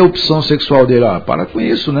escolher a opção sexual dele. Para com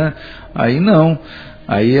isso, né? Aí não,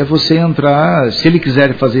 aí é você entrar, se eles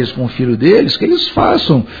quiserem fazer isso com o filho deles, que eles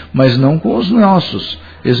façam, mas não com os nossos.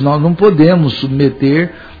 Nós não podemos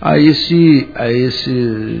submeter a esses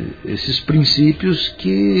princípios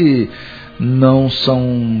que não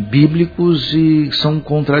são bíblicos e são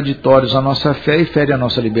contraditórios à nossa fé e ferem a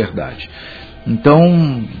nossa liberdade.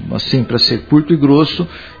 Então, assim, para ser curto e grosso,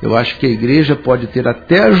 eu acho que a igreja pode ter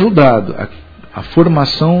até ajudado a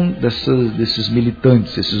formação desses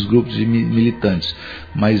militantes, esses grupos de militantes,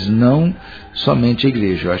 mas não somente a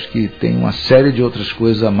igreja. Eu acho que tem uma série de outras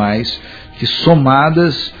coisas a mais que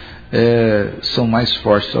somadas são mais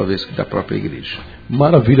fortes talvez que da própria igreja.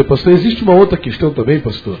 Maravilha, pastor. Existe uma outra questão também,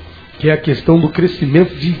 pastor, que é a questão do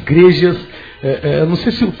crescimento de igrejas, não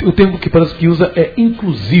sei se o termo que parece que usa é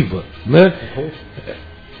inclusiva, né?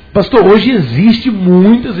 Pastor, hoje existem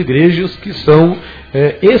muitas igrejas que são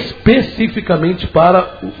especificamente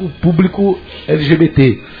para o público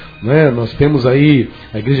LGBT, né? Nós temos aí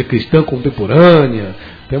a igreja cristã contemporânea,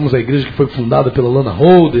 temos a igreja que foi fundada pela Lana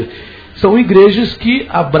Holder. São igrejas que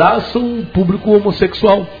abraçam o público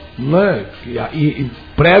homossexual, né? E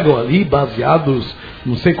pregam ali baseados,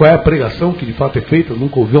 não sei qual é a pregação que de fato é feita, eu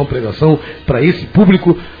nunca ouvi uma pregação para esse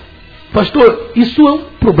público. Pastor, isso é um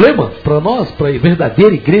problema para nós, para a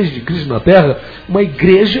verdadeira igreja de Cristo na Terra, uma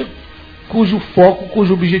igreja cujo foco,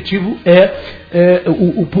 cujo objetivo é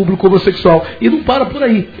o público homossexual. E não para por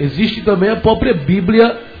aí, existe também a própria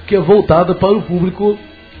Bíblia que é voltada para o público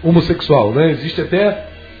homossexual, né? Existe até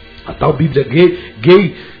a tal Bíblia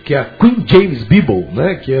gay, que é a Queen James Bible,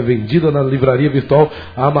 né? Que é vendida na livraria virtual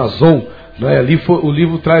Amazon. Ali o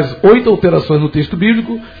livro traz 8 alterações no texto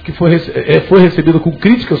bíblico, que foi recebido com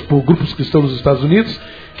críticas por grupos cristãos nos Estados Unidos,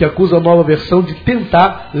 que acusa a nova versão de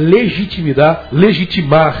tentar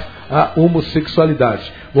legitimar a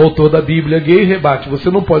homossexualidade. O autor da Bíblia gay rebate: você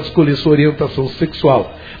não pode escolher sua orientação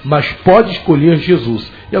sexual, mas pode escolher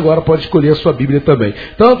Jesus. E agora pode escolher a sua Bíblia também.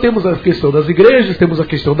 Então temos a questão das igrejas, temos a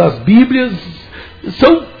questão das Bíblias.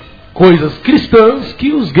 São coisas cristãs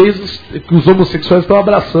que os gays, que os homossexuais estão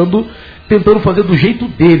abraçando, tentando fazer do jeito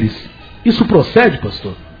deles. Isso procede,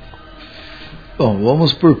 pastor? Bom,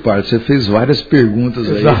 vamos por partes. Você fez várias perguntas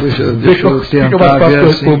aí. Exato. Deixa eu tentar ver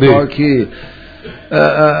assim, qual que...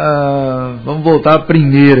 vamos voltar à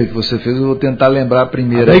primeira que você fez. Eu vou tentar lembrar a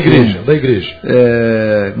primeira. Da igreja.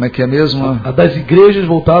 Como é que é mesmo? A das igrejas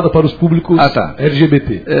voltada para os públicos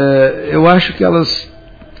LGBT. Eu acho que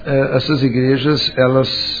essas igrejas,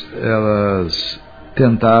 elas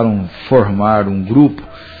tentaram formar um grupo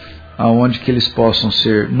aonde que eles possam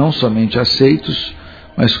ser não somente aceitos,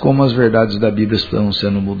 mas como as verdades da Bíblia estão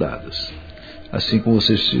sendo mudadas. Assim como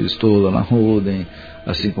você citou lá na Roden,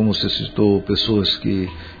 assim como você citou pessoas que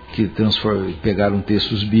pegaram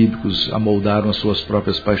textos bíblicos, amoldaram as suas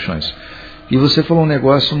próprias paixões. E você falou um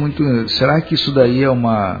negócio muito... Será que isso daí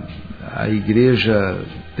a igreja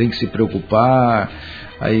tem que se preocupar?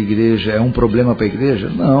 A igreja é um problema para a igreja?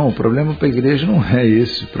 Não, o problema para a igreja não é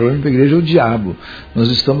esse. O problema para a igreja é o diabo. Nós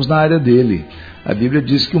estamos na área dele. A Bíblia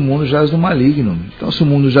diz que o mundo jaz no maligno. Então, se o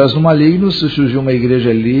mundo jaz no maligno, se surgiu uma igreja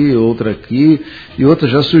ali, outra aqui, e outras,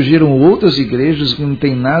 já surgiram outras igrejas que não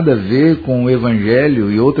tem nada a ver com o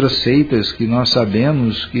Evangelho, e outras seitas que nós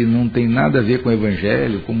sabemos que não tem nada a ver com o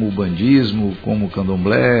Evangelho, como o bandismo, como o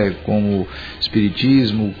candomblé, como o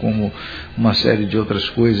espiritismo, como uma série de outras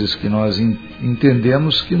coisas que nós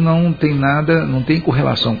entendemos que não tem nada, não tem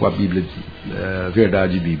correlação com a Bíblia, a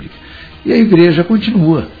verdade bíblica. E a igreja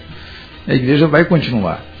continua. A igreja vai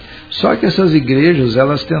continuar. Só que essas igrejas,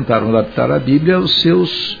 elas tentaram adaptar a Bíblia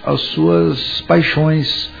às suas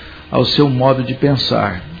paixões, ao seu modo de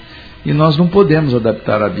pensar. E nós não podemos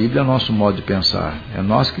adaptar a Bíblia ao nosso modo de pensar. É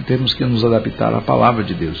nós que temos que nos adaptar à palavra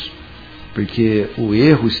de Deus. Porque o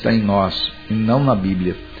erro está em nós, e não na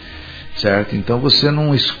Bíblia. Certo? Então você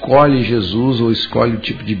não escolhe Jesus ou escolhe o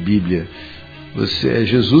tipo de Bíblia. É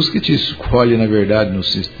Jesus que te escolhe, na verdade,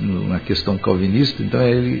 na questão calvinista. Então é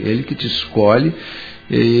ele que te escolhe,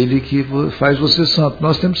 é Ele que faz você santo.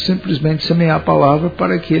 Nós temos simplesmente semear a palavra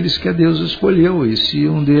para aqueles que a Deus escolheu, e se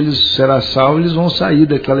um deles será salvo, eles vão sair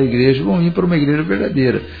daquela igreja e vão ir para uma igreja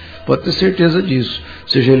verdadeira. Pode ter certeza disso,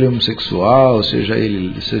 seja ele homossexual, seja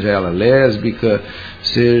ela lésbica,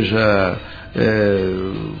 seja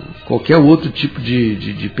qualquer outro tipo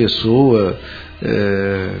de pessoa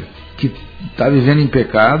que está vivendo em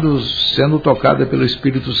pecado, sendo tocada pelo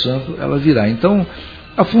Espírito Santo, ela virá. Então,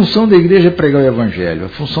 a função da igreja é pregar o Evangelho. A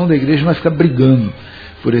função da igreja não é ficar brigando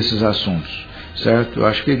por esses assuntos, certo? Eu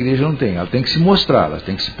acho que a igreja não tem. Ela tem que se mostrar, ela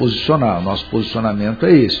tem que se posicionar. O nosso posicionamento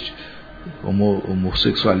é este. O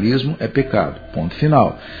homossexualismo é pecado. Ponto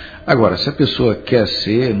final. Agora, se a pessoa quer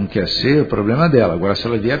ser, não quer ser, o problema é dela. Agora, se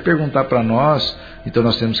ela vier perguntar para nós, então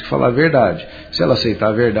nós temos que falar a verdade. Se ela aceitar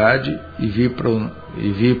a verdade e vir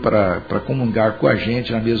para comungar com a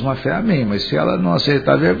gente na mesma fé, amém. Mas se ela não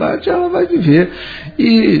aceitar a verdade, ela vai viver.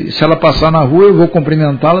 E se ela passar na rua, eu vou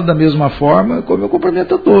cumprimentá-la da mesma forma como eu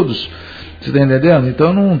cumprimento a todos. Você está entendendo?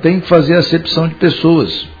 Então não tem que fazer acepção de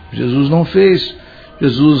pessoas. Jesus não fez.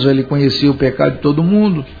 Jesus, ele conhecia o pecado de todo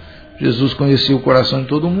mundo. Jesus conhecia o coração de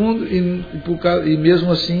todo mundo e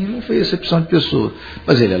mesmo assim não fez acepção de pessoa.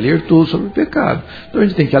 Mas ele alertou sobre o pecado. Então a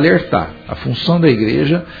gente tem que alertar. A função da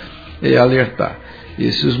igreja é alertar.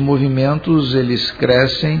 Esses movimentos, eles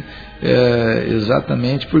crescem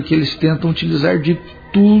exatamente porque eles tentam utilizar de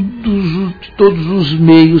todos os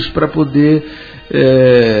meios para poder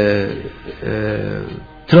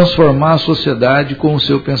transformar a sociedade com o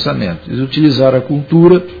seu pensamento. Eles utilizaram a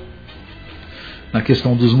cultura, na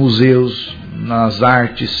questão dos museus, nas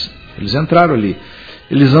artes, eles entraram ali.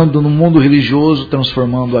 Eles andam no mundo religioso,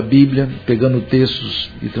 transformando a Bíblia, pegando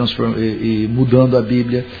textos e mudando a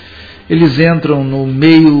Bíblia. Eles entram no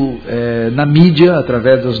meio, na mídia,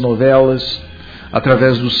 através das novelas,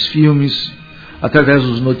 através dos filmes, através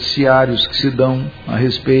dos noticiários que se dão a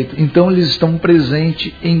respeito. Então eles estão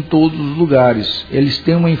presentes em todos os lugares. Eles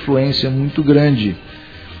têm uma influência muito grande,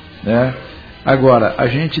 né? Agora, a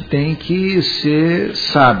gente tem que ser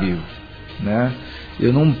sábio, né?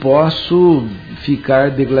 Eu não posso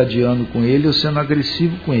ficar degladiando com eles ou sendo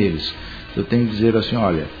agressivo com eles. Eu tenho que dizer assim,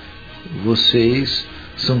 olha, vocês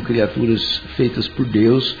são criaturas feitas por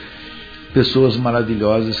Deus, pessoas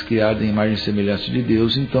maravilhosas, criadas em imagem e semelhança de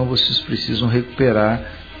Deus, então vocês precisam recuperar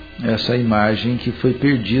essa imagem que foi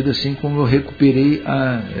perdida, assim como eu recuperei,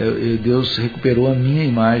 Deus recuperou a minha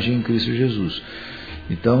imagem em Cristo Jesus.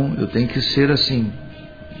 Então, eu tenho que ser assim,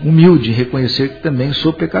 humilde, reconhecer que também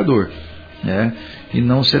sou pecador, né? E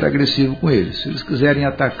não ser agressivo com eles. Se eles quiserem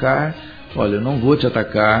atacar, olha, eu não vou te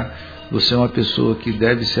atacar, você é uma pessoa que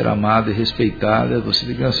deve ser amada e respeitada, você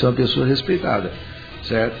tem que ser uma pessoa respeitada,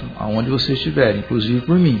 certo? Aonde você estiver, inclusive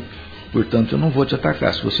por mim. Portanto, eu não vou te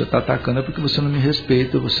atacar. Se você está atacando é porque você não me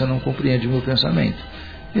respeita, você não compreende o meu pensamento.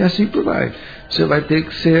 E assim por vai. Você vai ter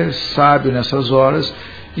que ser sábio nessas horas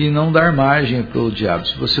e não dar margem para o diabo.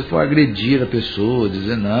 Se você for agredir a pessoa,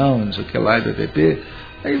 dizer não sei o que lá,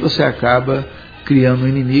 aí você acaba criando um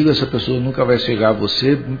inimigo. Essa pessoa nunca vai chegar a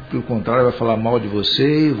você, pelo contrário, vai falar mal de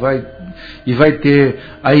você e vai ter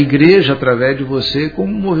a igreja através de você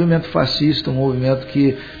como um movimento fascista, um movimento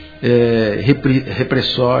que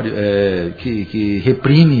repressório, que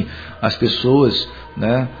reprime as pessoas,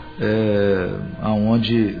 né?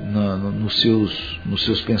 aonde nos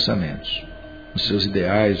seus pensamentos, nos seus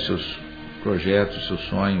ideais, nos seus projetos, nos seus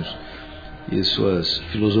sonhos e suas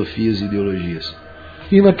filosofias e ideologias.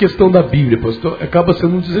 E na questão da Bíblia, pastor, acaba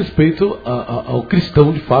sendo um desrespeito ao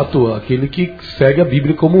cristão, de fato, aquele que segue a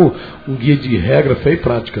Bíblia como um guia de regra, fé e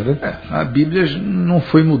prática, né? A Bíblia não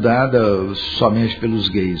foi mudada somente pelos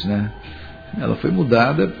gays, né? Ela foi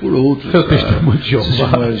mudada por outros. O Testemunho de Jeová. O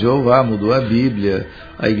Testemunho de Jeová mudou a Bíblia.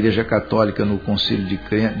 A Igreja Católica, no Concílio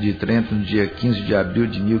de Trento, no dia 15 de abril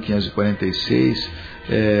de 1546,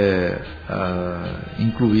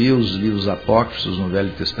 incluiu os livros apócrifos no Velho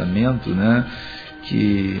Testamento, né?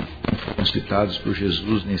 Que não foram citados por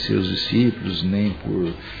Jesus, nem seus discípulos, nem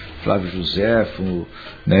por Flávio Joséfo,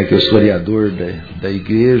 né, que é o historiador da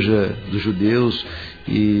igreja dos judeus,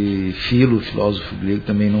 e Filo, filósofo grego,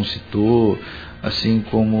 também não citou, assim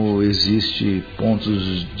como existe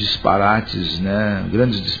pontos disparates, né,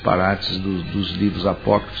 grandes disparates dos livros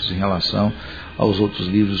apócrifos em relação aos outros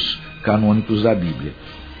livros canônicos da Bíblia.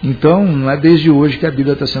 Então, não é desde hoje que a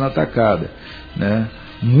Bíblia está sendo atacada, né?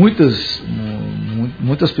 Muitas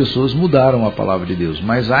pessoas mudaram a palavra de Deus,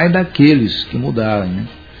 mas ai daqueles que mudarem, né?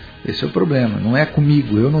 Esse é o problema, não é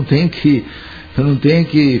comigo. Eu não tenho que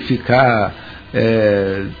ficar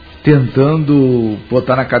tentando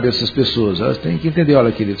botar na cabeça das pessoas. Elas têm que entender,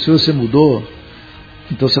 olha, querido, se você mudou,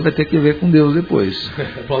 então você vai ter que ver com Deus depois.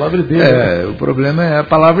 A palavra dele. O problema é a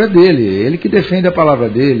palavra dele, ele que defende a palavra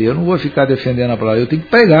dele. Eu não vou ficar defendendo a palavra, eu tenho que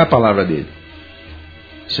pregar a palavra dele,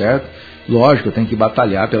 certo? Lógico, eu tenho que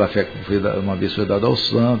batalhar pela fé que uma vez foi dada aos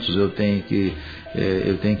santos, eu tenho que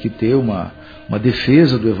ter uma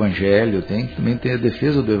defesa do Evangelho, eu tenho que também ter a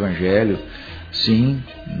defesa do Evangelho, sim,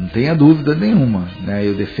 não tenha dúvida nenhuma, né?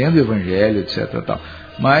 Eu defendo o Evangelho, etc. Tal.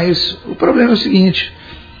 Mas o problema é o seguinte,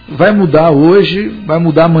 vai mudar hoje, vai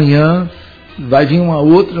mudar amanhã, vai vir uma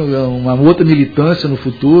outra militância no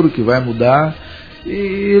futuro que vai mudar, e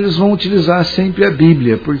eles vão utilizar sempre a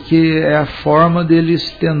Bíblia, porque é a forma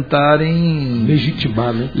deles tentarem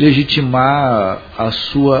legitimar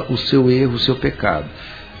o seu erro, o seu pecado.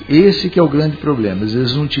 Esse que é o grande problema.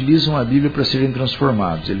 Eles não utilizam a Bíblia para serem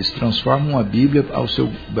transformados, eles transformam a Bíblia ao seu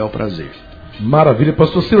bel prazer. Maravilha,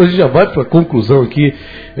 pastor Silas, a gente já vai para a conclusão aqui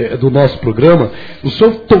do nosso programa. O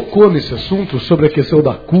senhor tocou nesse assunto sobre a questão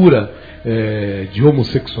da cura de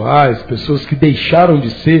homossexuais, pessoas que deixaram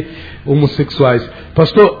de ser homossexuais.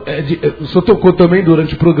 Pastor, o senhor tocou também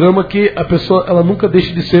durante o programa que a pessoa ela nunca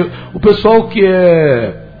deixa de ser. O pessoal que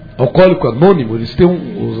é alcoólico anônimo, eles têm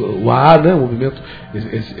o AA, né, o movimento,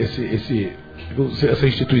 essa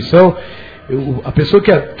instituição. A pessoa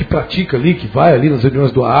que pratica ali, que vai ali nas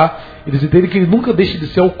reuniões do AA, eles entendem que ele nunca deixa de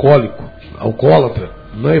ser alcoólatra,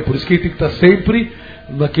 não é? Por isso que ele tem que estar sempre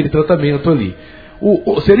naquele tratamento ali.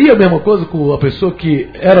 Seria a mesma coisa com a pessoa que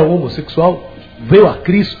era homossexual, veio a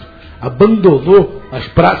Cristo, abandonou as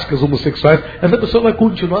práticas homossexuais, essa pessoa vai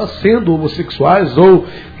continuar sendo homossexuais ou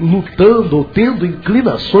lutando ou tendo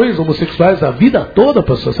inclinações homossexuais a vida toda,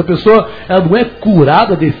 pastor? Essa pessoa ela não é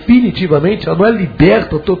curada definitivamente, ela não é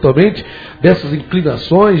liberta totalmente dessas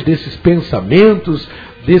inclinações, desses pensamentos,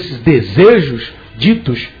 desses desejos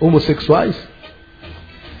ditos homossexuais?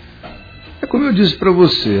 É como eu disse para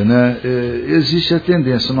você, né? Existe a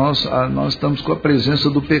tendência, nós estamos com a presença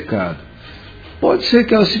do pecado. Pode ser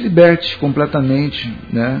que ela se liberte completamente,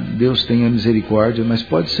 né? Deus tenha misericórdia, mas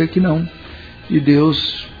pode ser que não. E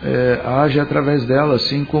Deus age através dela,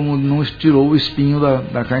 assim como não tirou o espinho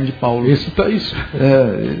da carne de Paulo. Isso.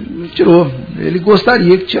 Tirou. Ele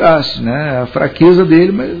gostaria que tirasse, né? A fraqueza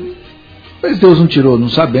dele, mas Deus não tirou, não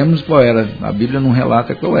sabemos qual era. A Bíblia não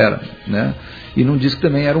relata qual era, né? E não diz que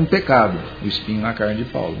também era um pecado, o espinho na carne de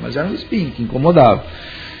Paulo, mas era um espinho que incomodava.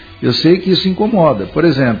 Eu sei que isso incomoda. Por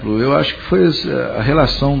exemplo, eu acho que foi a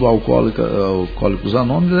relação do Alcoólicos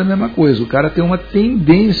Anônimos é a mesma coisa. O cara tem uma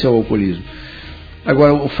tendência ao alcoolismo.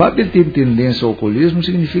 Agora, o fato de ele ter tendência ao alcoolismo não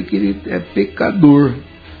significa que ele é pecador.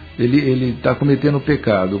 Ele está cometendo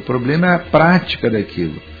pecado. O problema é a prática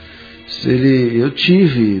daquilo. Eu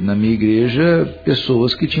tive na minha igreja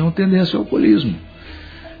pessoas que tinham tendência ao alcoolismo,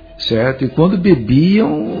 certo? E quando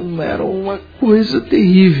bebiam era uma coisa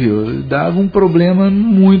terrível, dava um problema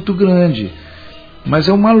muito grande, mas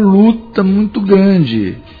é uma luta muito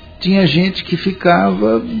grande. Tinha gente que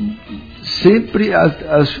ficava sempre,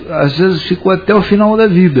 às vezes ficou até o final da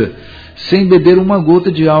vida sem beber uma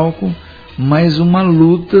gota de álcool, mas uma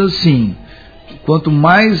luta assim. Quanto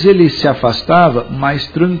mais ele se afastava, mais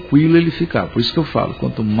tranquilo ele ficava. Por isso que eu falo,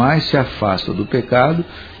 quanto mais se afasta do pecado,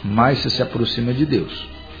 mais você se aproxima de Deus.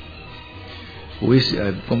 ou esse,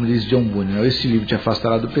 como diz John Bunyan, ou esse livro te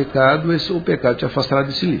afastará do pecado, ou o pecado te afastará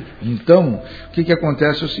desse livro. Então, o que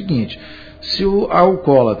acontece é o seguinte: se o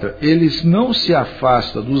alcoólatra ele não se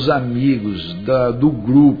afasta dos amigos, do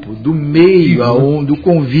grupo, do meio, do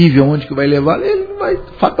convívio aonde que vai levar, ele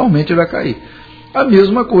fatalmente vai cair. A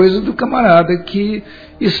mesma coisa do camarada que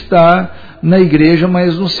está na igreja,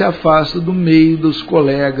 mas não se afasta do meio dos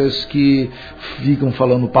colegas que ficam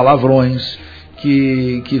falando palavrões,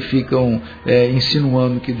 que ficam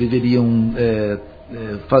insinuando que deveriam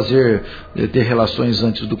ter relações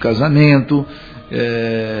antes do casamento,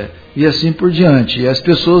 e assim por diante. E as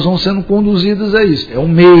pessoas vão sendo conduzidas a isso. É um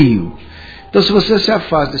meio. Então, se você se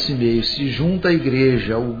afasta desse meio, se junta à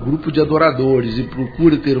igreja, ao grupo de adoradores e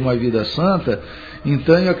procura ter uma vida santa,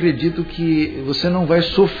 então eu acredito que você não vai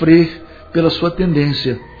sofrer pela sua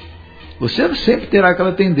tendência. Você sempre terá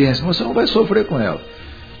aquela tendência, mas você não vai sofrer com ela.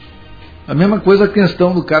 A mesma coisa a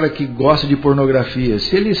questão do cara que gosta de pornografia.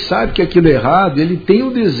 Se ele sabe que aquilo é errado, ele tem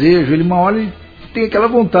o desejo, uma hora ele tem aquela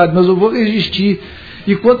vontade, mas eu vou resistir.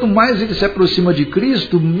 E quanto mais ele se aproxima de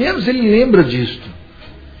Cristo, menos ele lembra disso.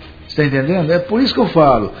 Está entendendo? É por isso que eu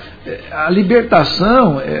falo, a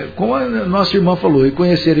libertação, como a nossa irmã falou, e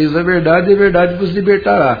conhecereis a verdade vos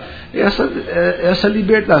libertará. Essa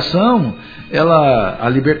libertação, a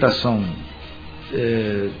libertação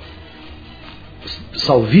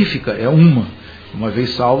salvífica é uma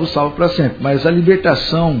vez salvo para sempre, mas a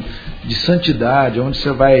libertação de santidade, onde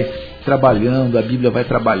você vai trabalhando, a Bíblia vai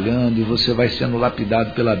trabalhando e você vai sendo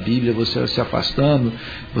lapidado pela Bíblia, você vai se afastando,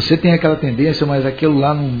 você tem aquela tendência, mas aquilo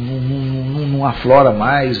lá não aflora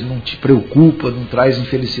mais, não te preocupa, não traz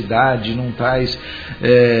infelicidade, não traz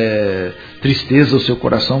tristeza ao seu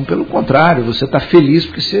coração, pelo contrário, você está feliz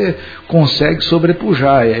porque você consegue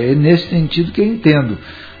sobrepujar. É nesse sentido que eu entendo.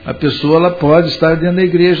 A pessoa ela pode estar dentro da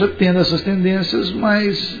igreja tendo essas tendências,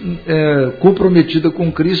 mas comprometida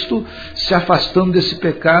com Cristo, se afastando desse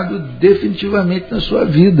pecado definitivamente na sua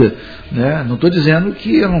vida, né? Não estou dizendo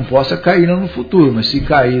que ela não possa cair no futuro, mas se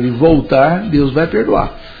cair e voltar, Deus vai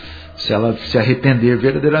perdoar. Se ela se arrepender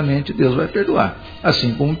verdadeiramente, Deus vai perdoar.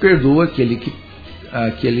 Assim como perdoa aquele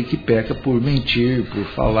que peca por mentir, por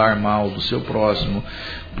falar mal do seu próximo,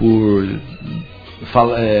 por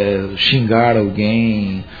xingar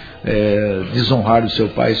alguém, desonrar o seu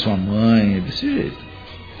pai e sua mãe, desse jeito.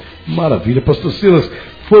 Maravilha, pastor Silas,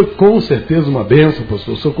 foi com certeza uma bênção,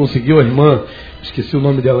 pastor. O senhor conseguiu, a irmã, esqueci o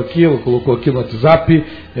nome dela aqui, ela colocou aqui no WhatsApp,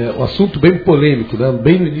 um assunto bem polêmico, né?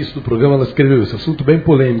 Bem no início do programa ela escreveu esse assunto bem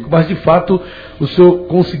polêmico, mas de fato o senhor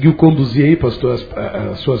conseguiu conduzir aí, pastor,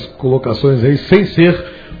 as suas colocações aí, sem ser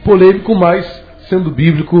polêmico, mas sendo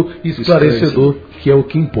bíblico e esclarecedor, que é o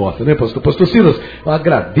que importa, né, pastor? Pastor Silas, eu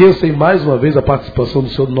agradeço aí mais uma vez a participação do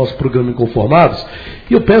senhor no nosso programa Inconformados,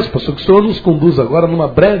 e eu peço, pastor, que o senhor nos conduza agora numa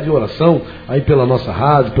breve oração aí pela nossa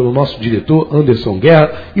rádio, pelo nosso diretor Anderson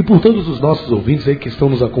Guerra e por todos os nossos ouvintes aí que estão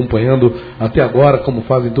nos acompanhando até agora, como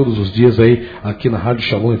fazem todos os dias aí aqui na Rádio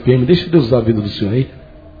Shalom FM. Deixa Deus usar a vida do senhor aí.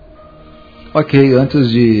 Ok, antes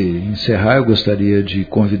de encerrar, eu gostaria de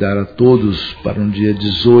convidar a todos para um dia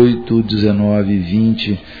 18, 19 e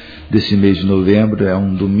 20 desse mês de novembro. É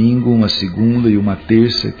um domingo, uma segunda e uma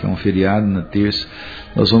terça, que é um feriado na terça.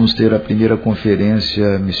 Nós vamos ter a primeira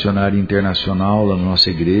conferência missionária internacional lá na nossa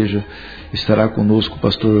igreja. Estará conosco o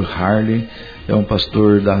pastor Harley, é um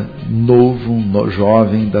pastor novo,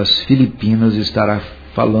 jovem das Filipinas, estará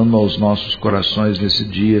falando aos nossos corações nesse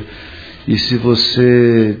dia. E se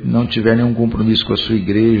você não tiver nenhum compromisso com a sua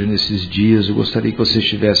igreja nesses dias, eu gostaria que você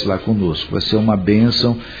estivesse lá conosco. Vai ser uma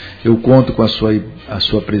bênção. Eu conto com a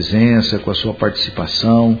sua presença, com a sua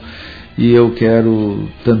participação. E eu quero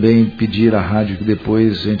também pedir à rádio que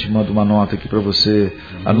depois a gente manda uma nota aqui para você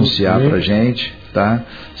anunciar para a gente, tá?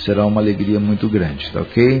 Será uma alegria muito grande, tá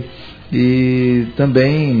ok? E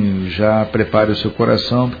também já prepare o seu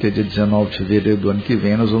coração, porque dia 19 de fevereiro do ano que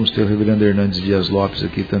vem nós vamos ter o reverendo Hernandes Dias Lopes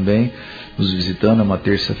aqui também, nos visitando. É uma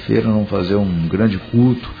terça-feira, vamos fazer um grande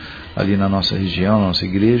culto ali na nossa região, na nossa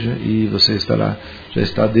igreja, e você já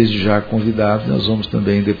está desde já convidado. Nós vamos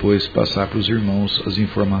também depois passar para os irmãos as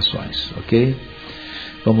informações, ok?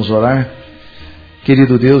 Vamos orar?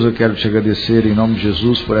 Querido Deus, eu quero te agradecer em nome de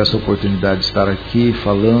Jesus por essa oportunidade de estar aqui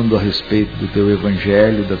falando a respeito do teu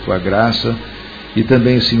evangelho, da tua graça, e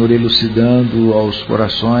também, Senhor, elucidando aos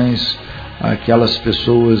corações aquelas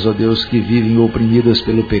pessoas, ó Deus, que vivem oprimidas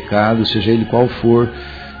pelo pecado, seja ele qual for,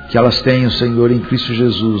 que elas tenham, Senhor, em Cristo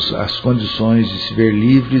Jesus as condições de se ver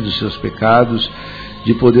livre dos seus pecados,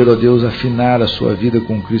 de poder, ó Deus, afinar a sua vida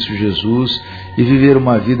com Cristo Jesus e viver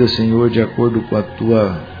uma vida, Senhor, de acordo com a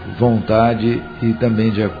tua vontade e também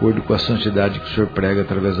de acordo com a santidade que o Senhor prega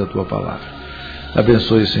através da tua palavra.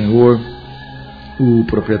 Abençoe, Senhor, o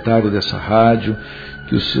proprietário dessa rádio,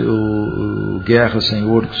 que o seu Guerra,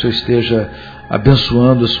 Senhor, que o Senhor esteja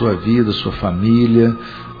abençoando a sua vida, a sua família,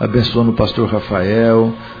 abençoando o pastor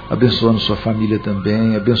Rafael, abençoando sua família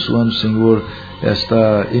também, abençoando, Senhor,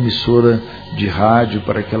 esta emissora de rádio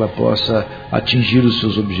para que ela possa atingir os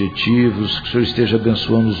seus objetivos, que o Senhor esteja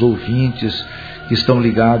abençoando os ouvintes que estão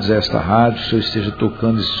ligados a esta rádio, que o Senhor esteja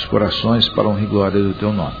tocando esses corações para a honra e glória do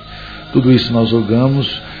Teu nome. Tudo isso nós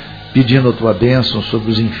rogamos, pedindo a Tua bênção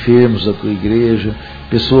sobre os enfermos da Tua igreja,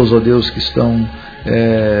 pessoas, ó Deus, que estão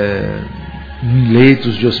em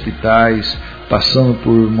leitos de hospitais, passando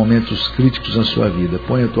por momentos críticos na sua vida.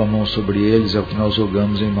 Põe a Tua mão sobre eles, é o que nós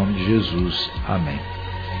rogamos em nome de Jesus. Amém.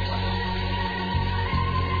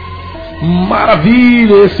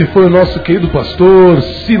 Maravilha! Esse foi o nosso querido pastor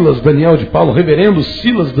Silas Daniel de Paulo, reverendo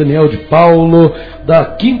Silas Daniel de Paulo, da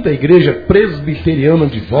Quinta Igreja Presbiteriana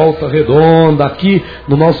de Volta Redonda, aqui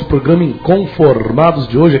no nosso programa Inconformados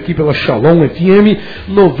de hoje, aqui pela Shalom FM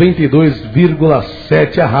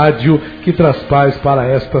 92,7, a rádio que traz paz para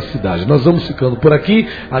esta cidade. Nós vamos ficando por aqui,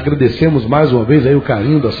 agradecemos mais uma vez aí o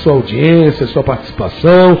carinho da sua audiência, a sua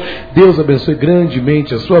participação. Deus abençoe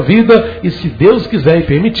grandemente a sua vida e, se Deus quiser e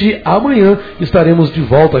permitir, amanhã estaremos de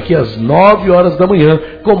volta aqui às 9 horas da manhã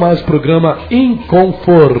com mais programa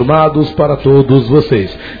Inconformados para todos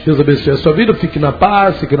vocês. Deus abençoe a sua vida, fique na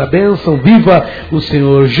paz, fique na bênção, viva o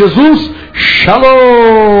Senhor Jesus. Shalom!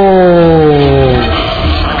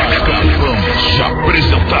 Acabamos de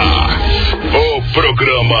apresentar o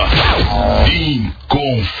programa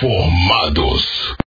Inconformados.